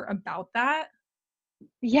more about that?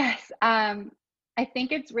 Yes. I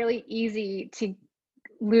think it's really easy to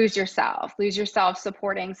lose yourself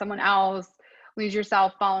supporting someone else, lose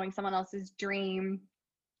yourself following someone else's dream.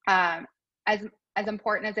 Um, as as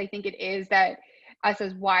important as I think it is that us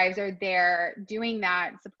as wives are there doing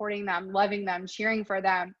that, supporting them, loving them, cheering for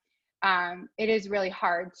them, it is really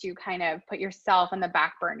hard to kind of put yourself on the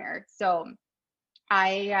back burner. So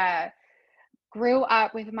I grew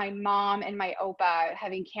up with my mom and my opa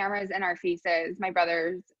having cameras in our faces, my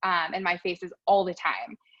brothers in my faces all the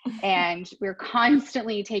time. And we're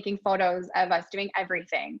constantly taking photos of us doing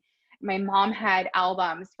everything. My mom had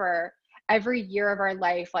albums for every year of our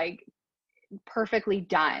life, like perfectly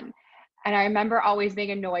done. And I remember always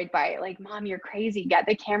being annoyed by it, like, Mom, you're crazy. Get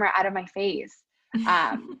the camera out of my face.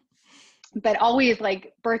 Um, but always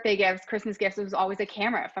like birthday gifts, Christmas gifts, it was always a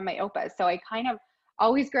camera from my opas. So I kind of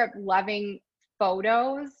always grew up loving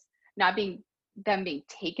photos, not being them being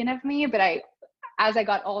taken of me, but as I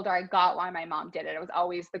got older, I got why my mom did it. It was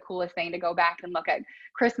always the coolest thing to go back and look at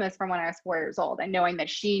Christmas from when I was 4 years old and knowing that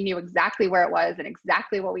she knew exactly where it was and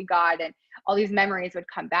exactly what we got and all these memories would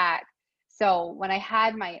come back. So when I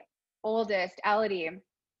had my oldest, Elodie,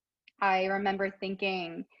 I remember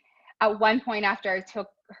thinking at one point after I took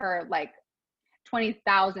her like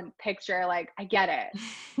 20,000 picture, like, I get it.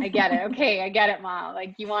 I get it. Okay, I get it, Mom.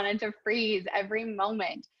 Like, you wanted to freeze every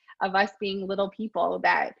moment of us being little people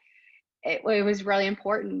that it was really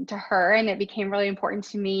important to her and it became really important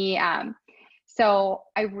to me. So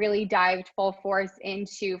I really dived full force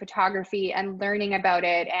into photography and learning about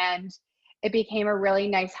it. And it became a really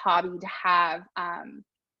nice hobby to have.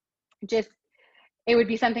 Just it would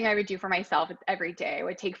be something I would do for myself every day. I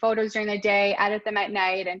would take photos during the day, edit them at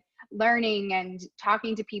night, and learning and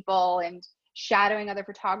talking to people and shadowing other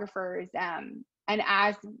photographers. And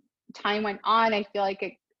as time went on, I feel like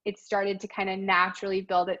it started to kind of naturally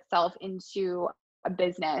build itself into a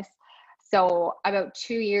business. So about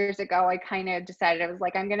 2 years ago, I kind of decided, I was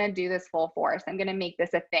like, I'm going to do this full force. I'm going to make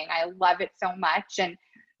this a thing. I love it so much. And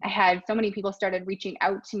I had so many people started reaching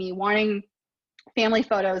out to me wanting family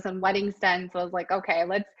photos and weddings done. So I was like, okay,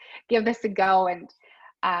 let's give this a go. And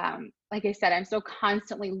like I said, I'm still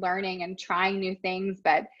constantly learning and trying new things,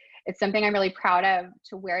 but it's something I'm really proud of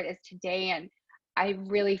to where it is today. And I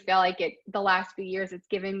really feel like the last few years, it's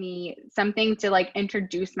given me something to like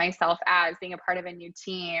introduce myself as being a part of a new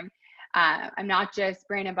team. I'm not just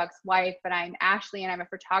Brandon Buck's wife, but I'm Ashley and I'm a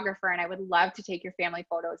photographer, and I would love to take your family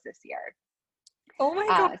photos this year. Oh my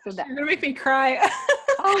God, so you're gonna make me cry.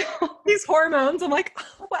 These hormones. I'm like,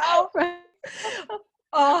 oh, wow.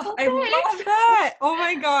 Oh, I love that. Oh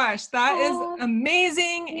my gosh, that is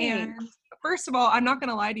amazing. Thanks. And first of all, I'm not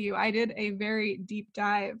gonna lie to you. I did a very deep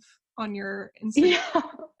dive on your Instagram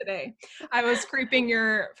today. I was creeping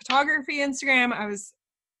your photography Instagram. I was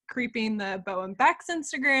creeping the Beau and Beck's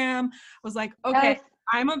Instagram. I was like, okay, Yes.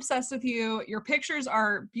 I'm obsessed with you. Your pictures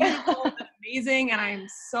are beautiful and amazing. And I'm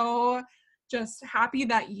so just happy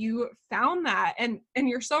that you found that. And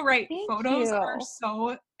you're so right. Thank Photos you. are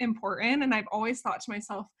so important. And I've always thought to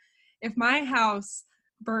myself, if my house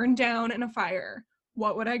burned down in a fire,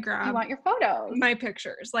 what would I grab? You want your photos. My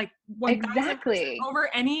pictures. Like 1000% Exactly. over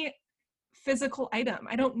any physical item.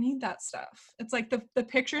 I don't need that stuff. It's like the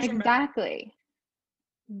pictures. Exactly.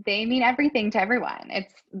 They mean everything to everyone.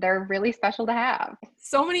 They're really special to have.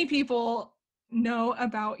 So many people know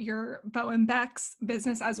about your Beau and Beck's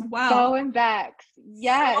business as well. Beau and Beck's.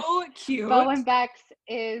 Yes. So cute. Beau and Beck's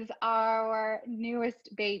is our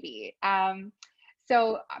newest baby.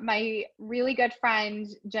 So my really good friend,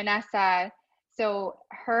 Janessa, so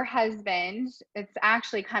her husband, it's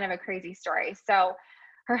actually kind of a crazy story. So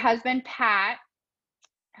her husband, Pat,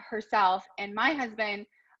 herself, and my husband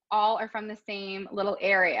all are from the same little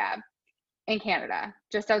area in Canada,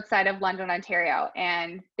 just outside of London, Ontario.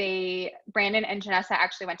 And Brandon and Janessa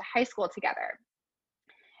actually went to high school together.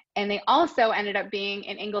 And they also ended up being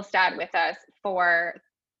in Ingolstadt with us for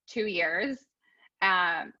 2 years.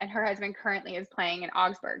 And her husband currently is playing in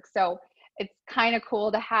Augsburg. So it's kind of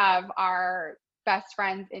cool to have our best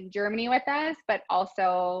friends in Germany with us, but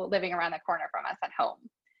also living around the corner from us at home.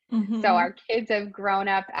 Mm-hmm. So our kids have grown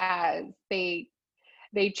up as they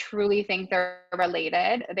truly think they're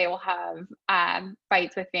related. They will have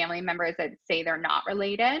fights with family members that say they're not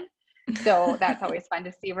related. So that's always fun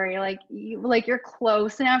to see where you're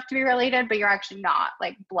close enough to be related, but you're actually not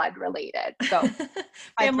like blood related. So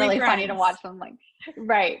it's really funny to watch them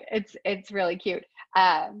right. It's really cute.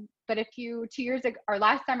 But 2 years ago or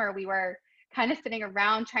last summer, we were kind of sitting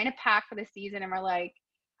around trying to pack for the season, and we're like,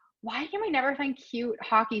 why can we never find cute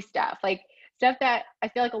hockey stuff? Like stuff that I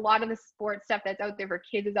feel like a lot of the sports stuff that's out there for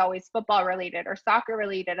kids is always football related or soccer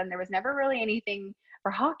related. And there was never really anything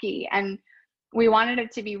for hockey. And we wanted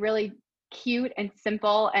it to be really cute and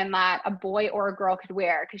simple and that a boy or a girl could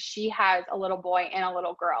wear, because she has a little boy and a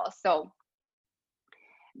little girl. So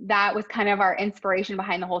that was kind of our inspiration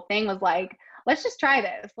behind the whole thing, was like, let's just try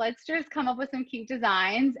this. Let's just come up with some cute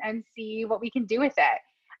designs and see what we can do with it.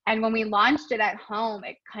 And when we launched it at home,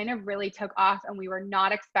 it kind of really took off, and we were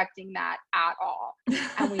not expecting that at all.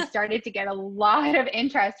 And we started to get a lot of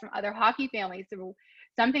interest from other hockey families. So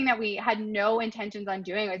something that we had no intentions on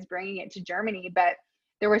doing was bringing it to Germany, but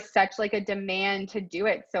there was such like a demand to do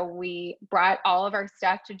it. So we brought all of our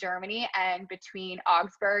stuff to Germany, and between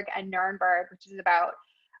Augsburg and Nuremberg, which is about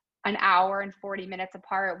an hour and 40 minutes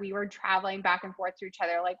apart, we were traveling back and forth to each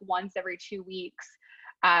other like once every 2 weeks,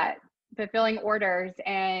 fulfilling orders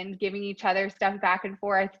and giving each other stuff back and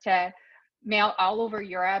forth to mail all over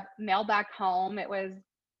Europe, mail back home. It was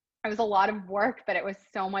a lot of work, but it was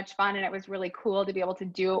so much fun. And it was really cool to be able to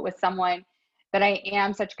do it with someone that I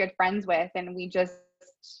am such good friends with. And we just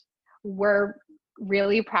were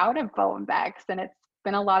really proud of Beau and Beck's, and it's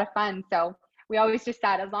been a lot of fun. So we always just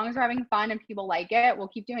said, as long as we're having fun and people like it, we'll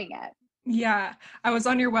keep doing it. Yeah, I was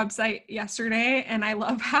on your website yesterday, and I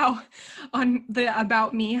love how on the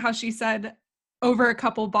About Me, how she said over a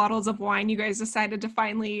couple bottles of wine, you guys decided to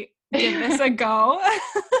finally give this a go.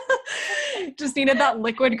 Just needed that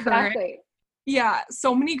liquid courage. Exactly. Yeah,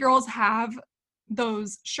 so many girls have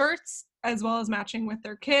those shirts as well as matching with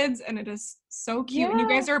their kids, and it is so cute. Yeah. And you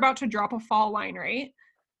guys are about to drop a fall line, right?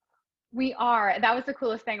 We are. That was the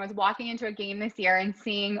coolest thing. I was walking into a game this year and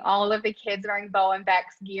seeing all of the kids wearing Beau and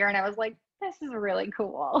Beck's gear, and I was like, this is really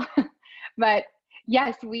cool. But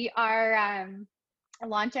yes, we are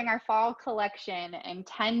launching our fall collection in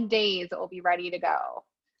 10 days. It will be ready to go.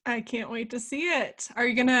 I can't wait to see it. Are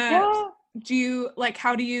you gonna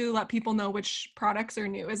how do you let people know which products are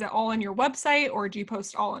new? Is it all on your website, or do you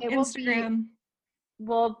post all on Instagram?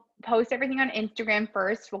 we'll post everything on Instagram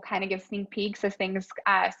first. We'll kind of give sneak peeks as things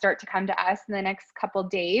start to come to us in the next couple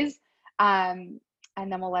days. And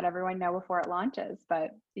then we'll let everyone know before it launches.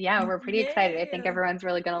 But yeah, we're pretty excited. I think everyone's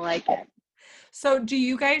really going to like it. So do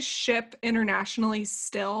you guys ship internationally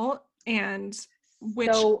still? And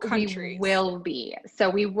which countries? We will be. So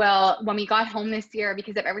we will, when we got home this year,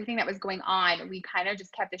 because of everything that was going on, we kind of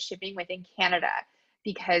just kept the shipping within Canada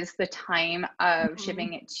because the time of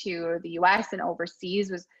shipping it to the US and overseas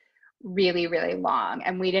was really, really long.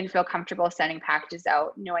 And we didn't feel comfortable sending packages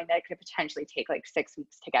out knowing that it could potentially take like 6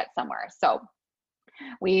 weeks to get somewhere. So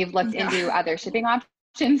we've looked into other shipping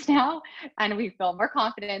options now, and we feel more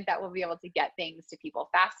confident that we'll be able to get things to people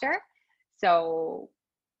faster. So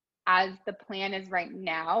as the plan is right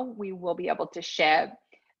now, we will be able to ship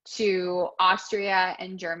to Austria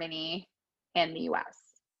and Germany and the US.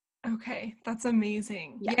 Okay, that's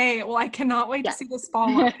amazing. Yes. Yay. Well, I cannot wait to see this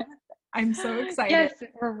fall on. I'm so excited. Yes,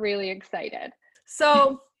 we're really excited.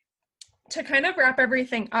 So to kind of wrap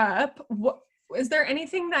everything up, is there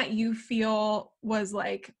anything that you feel was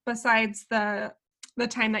like, besides the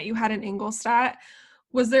time that you had in Ingolstadt,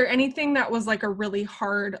 was there anything that was like a really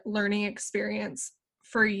hard learning experience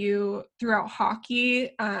for you throughout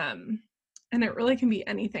hockey? And it really can be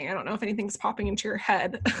anything. I don't know if anything's popping into your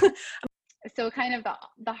head. So kind of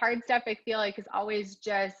the hard stuff I feel like is always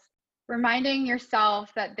just reminding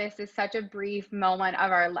yourself that this is such a brief moment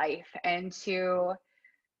of our life, and to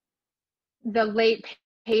the late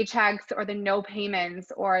paychecks or the no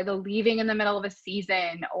payments or the leaving in the middle of a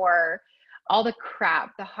season or all the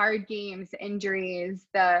crap, the hard games, injuries,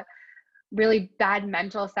 the really bad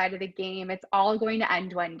mental side of the game, it's all going to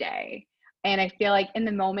end one day. And I feel like in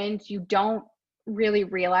the moment, you don't really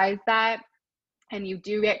realize that. And you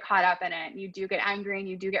do get caught up in it. And you do get angry and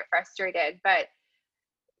you do get frustrated. But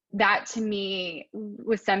that to me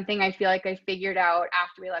was something I feel like I figured out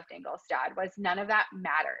after we left Ingolstadt, was none of that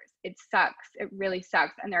matters. It sucks. It really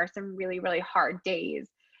sucks. And there are some really, really hard days.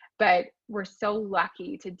 But we're so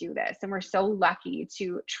lucky to do this. And we're so lucky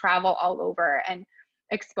to travel all over and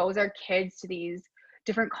expose our kids to these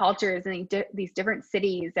different cultures and these different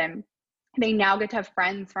cities. And they now get to have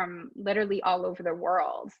friends from literally all over the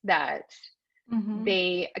world that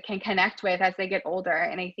they can connect with as they get older.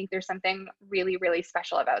 And I think there's something really, really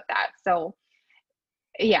special about that. So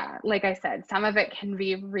yeah, like I said, some of it can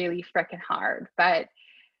be really freaking hard, but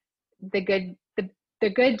the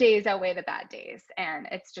good days outweigh the bad days. And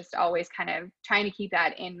it's just always kind of trying to keep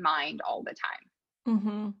that in mind all the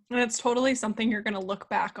time. And it's totally something you're going to look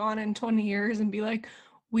back on in 20 years and be like,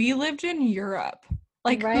 we lived in Europe.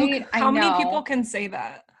 Like, right? How many people can say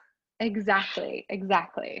that? Exactly.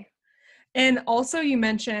 And also you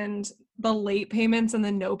mentioned the late payments and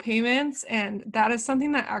the no payments, and that is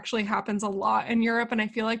something that actually happens a lot in Europe, and I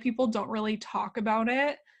feel like people don't really talk about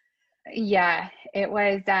it. Yeah, it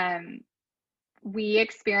was, we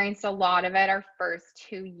experienced a lot of it our first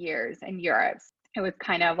 2 years in Europe. It was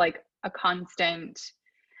kind of like a constant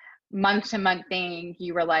month-to-month thing.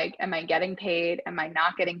 You were like, am I getting paid? Am I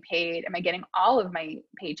not getting paid? Am I getting all of my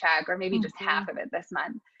paycheck, or maybe just half of it this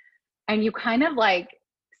month? And you kind of like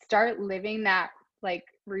start living that like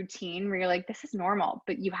routine where you're like, this is normal,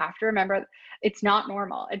 but you have to remember it's not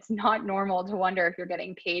normal. It's not normal to wonder if you're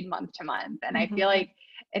getting paid month to month. And I feel like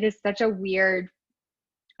it is such a weird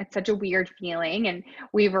feeling. And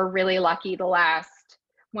we were really lucky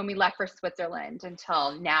when we left for Switzerland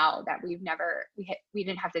until now that we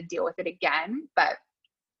didn't have to deal with it again. But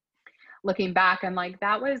looking back, I'm like,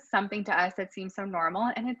 that was something to us that seems so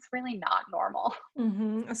normal, and it's really not normal.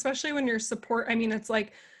 Especially when it's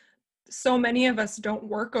like, so many of us don't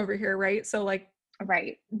work over here, right? So like,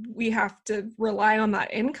 right, we have to rely on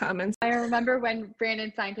that income. And I remember when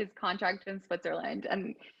Brandon signed his contract in Switzerland,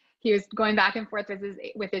 and he was going back and forth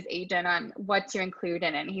with his agent on what to include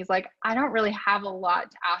in it. And he's like, I don't really have a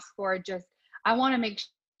lot to ask for. Just, I want to make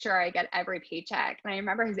sure I get every paycheck. And I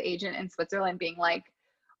remember his agent in Switzerland being like,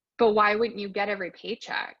 but why wouldn't you get every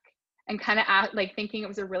paycheck? And kind of like thinking it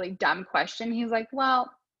was a really dumb question. He's like,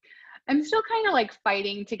 well, I'm still kind of like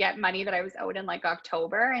fighting to get money that I was owed in like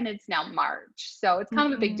October, and it's now March. So it's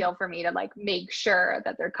kind of a big deal for me to like make sure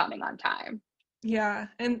that they're coming on time. Yeah.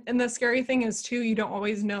 And the scary thing is too, you don't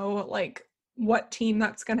always know like what team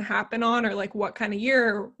that's going to happen on, or like what kind of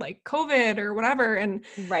year, like COVID or whatever. And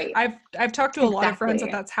right. I've talked to a lot of friends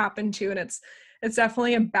that's happened to, and it's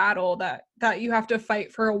definitely a battle that you have to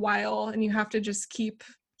fight for a while, and you have to just keep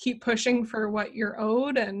pushing for what you're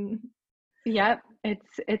owed. And yep, it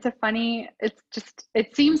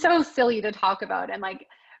seems so silly to talk about and like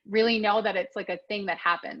really know that it's like a thing that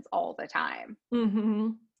happens all the time.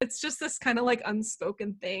 It's just this kind of like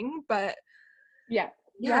unspoken thing, but Yeah.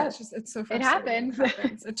 Yeah, Yep. it's so It frustrating when it happens.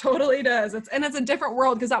 happens. It totally does. It's a different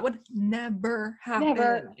world because that would never happen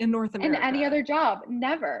Never in North in any America. other job.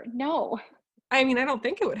 Never. No. I mean, I don't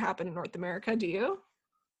think it would happen in North America, do you?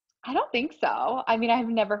 I don't think so. I mean, I've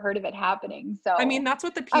never heard of it happening, I mean, so that's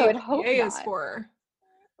what the I would hope PHPA is not. for.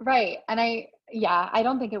 Right. And yeah, I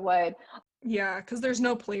don't think it would. Yeah, because there's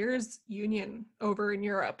no players union over in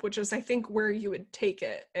Europe, which is I think where you would take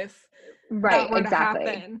it if that Right, were to exactly.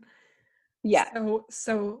 happen. Yeah.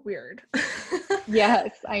 So weird. Yes,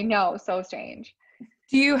 I know. So strange.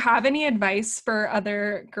 Do you have any advice for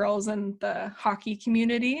other girls in the hockey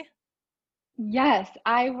community? Yes,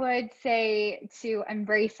 I would say to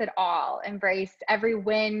embrace it all. Embrace every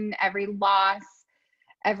win, every loss,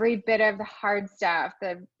 every bit of the hard stuff,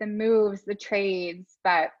 the moves, the trades,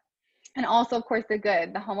 but and also of course the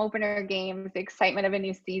good, the home opener games, the excitement of a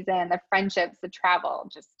new season, the friendships, the travel.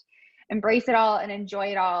 Just embrace it all and enjoy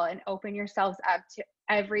it all and open yourselves up to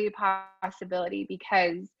every possibility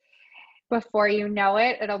because before you know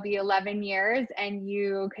it, it'll be 11 years and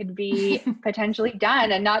you could be potentially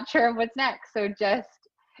done and not sure of what's next. So just,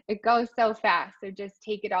 it goes so fast. So just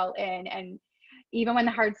take it all in. And even when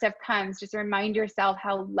the hard stuff comes, just remind yourself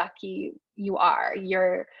how lucky you are.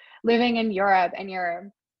 You're living in Europe and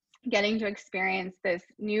you're getting to experience this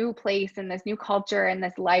new place and this new culture and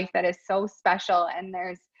this life that is so special. And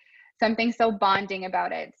there's something so bonding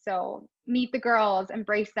about it. So meet the girls,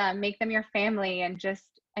 embrace them, make them your family, and just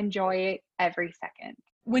enjoy it every second.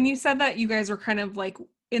 When you said that you guys were kind of like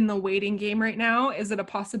in the waiting game right now, is it a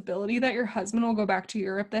possibility that your husband will go back to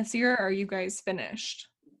Europe this year? Or are you guys finished?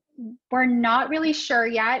 We're not really sure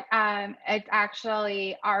yet. It's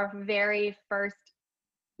actually our very first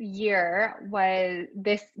year was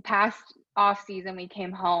this past off season. We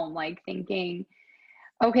came home like thinking,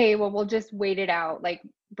 okay, well, we'll just wait it out. Like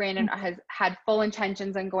Brandon has had full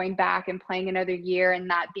intentions on going back and playing another year and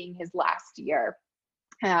that being his last year.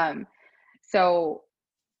 Um, so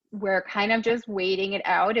we're kind of just waiting it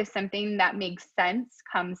out. If something that makes sense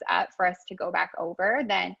comes up for us to go back over,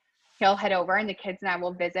 then he'll head over and the kids and I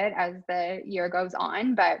will visit as the year goes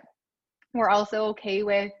on. But we're also okay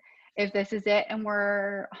with if this is it and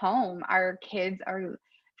we're home. Our kids are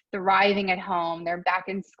thriving at home. They're back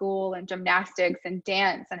in school and gymnastics and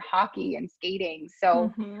dance and hockey and skating.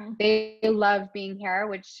 So Mm-hmm. they love being here,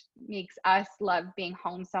 which makes us love being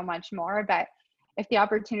home so much more. But if the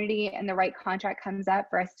opportunity and the right contract comes up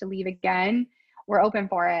for us to leave again, we're open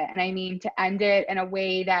for it. And I mean, to end it in a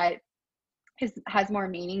way that has more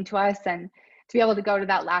meaning to us and to be able to go to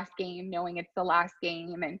that last game knowing it's the last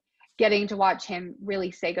game and getting to watch him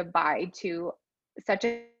really say goodbye to such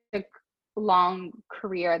a long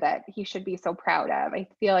career that he should be so proud of. I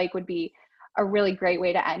feel like would be a really great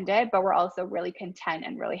way to end it, but we're also really content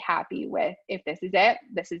and really happy with if this is it,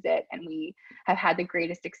 this is it. And we have had the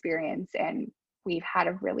greatest experience and we've had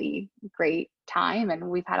a really great time and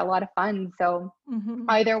we've had a lot of fun. So Mm-hmm.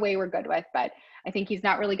 either way we're good with, but I think he's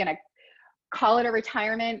not really going to call it a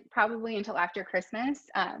retirement probably until after Christmas.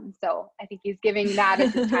 So I think he's giving that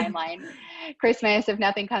as his timeline. Christmas, if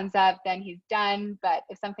nothing comes up, then he's done. But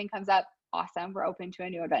if something comes up, awesome. We're open to a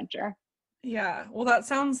new adventure. Yeah. Well, that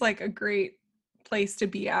sounds like a great place to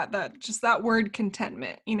be at. That just that word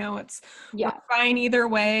contentment, it's we're Yeah, fine either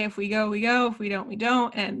way. If we go, we go. If we don't, we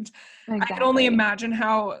don't. And I can only exactly. imagine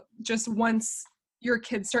how just once your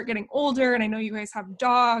kids start getting older, and I know you guys have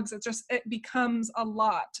dogs, it becomes a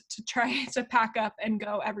lot to try to pack up and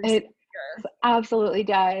go every It single year. absolutely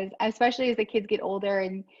does, especially as the kids get older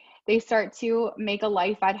and they start to make a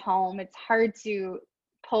life at home. It's hard to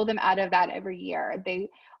pull them out of that every year. They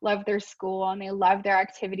love their school and they love their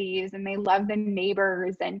activities and they love the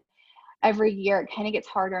neighbors. And every year it kind of gets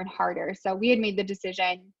harder and harder. So we had made the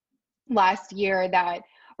decision last year that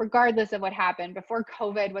regardless of what happened, before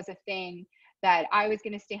COVID was a thing, that I was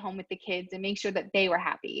going to stay home with the kids and make sure that they were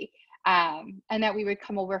happy. And that we would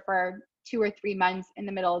come over for 2 or 3 months in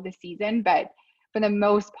the middle of the season. But for the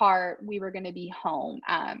most part, we were going to be home.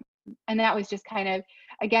 And that was just kind of,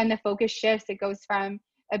 again, the focus shifts. It goes from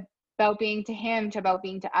about being to him to about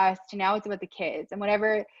being to us to now it's about the kids. And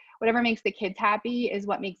whatever makes the kids happy is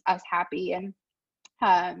what makes us happy. And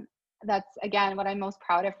um, that's again what I'm most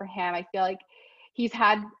proud of for him. I feel like he's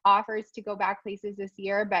had offers to go back places this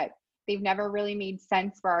year, but they've never really made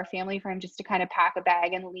sense for our family for him just to kind of pack a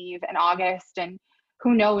bag and leave in August. And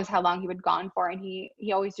who knows how long he would gone for. And he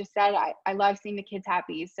always just said, I love seeing the kids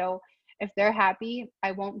happy. So if they're happy,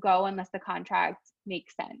 I won't go unless the contract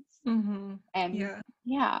makes sense. Mm-hmm. And Yeah,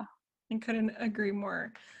 yeah, I couldn't agree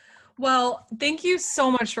more. Well, thank you so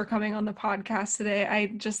much for coming on the podcast today.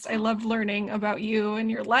 I loved learning about you and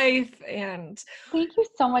your life, and Thank you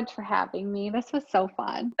so much for having me. This was so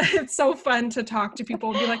fun. it's so fun to talk to people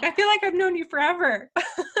and be like, I feel like I've known you forever.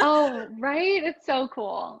 Oh, right? It's so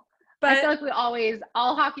cool. I But feel like we always,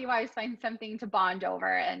 all hockey wives, find something to bond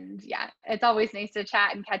over. And yeah, it's always nice to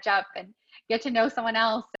chat and catch up and get to know someone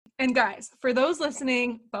else. And guys, for those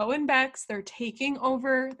listening, Bo and Bex, they're taking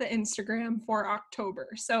over the Instagram for October.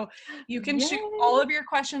 So you can shoot Yay. all of your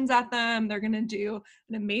questions at them. They're going to do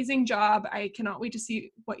an amazing job. I cannot wait to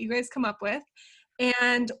see what you guys come up with.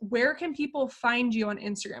 And where can people find you on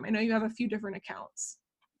Instagram? I know you have a few different accounts.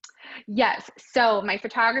 Yes. So my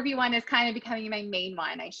photography one is kind of becoming my main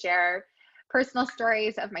one. I share personal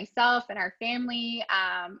stories of myself and our family,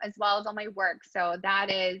 as well as all my work. So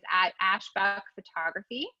that is at Ashbuck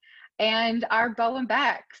Photography. And our Bo and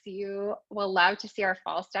Bex, you will love to see our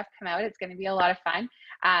fall stuff come out. It's going to be a lot of fun.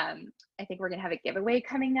 I think we're going to have a giveaway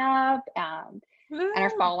coming up, and our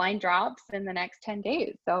fall line drops in the next 10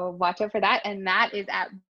 days. So watch out for that. And that is at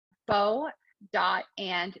bo.and.bex.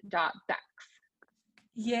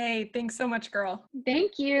 Yay. Thanks so much, girl.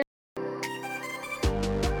 Thank you.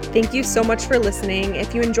 Thank you so much for listening.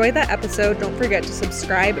 If you enjoyed that episode, don't forget to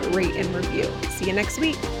subscribe, rate, and review. See you next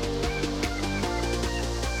week.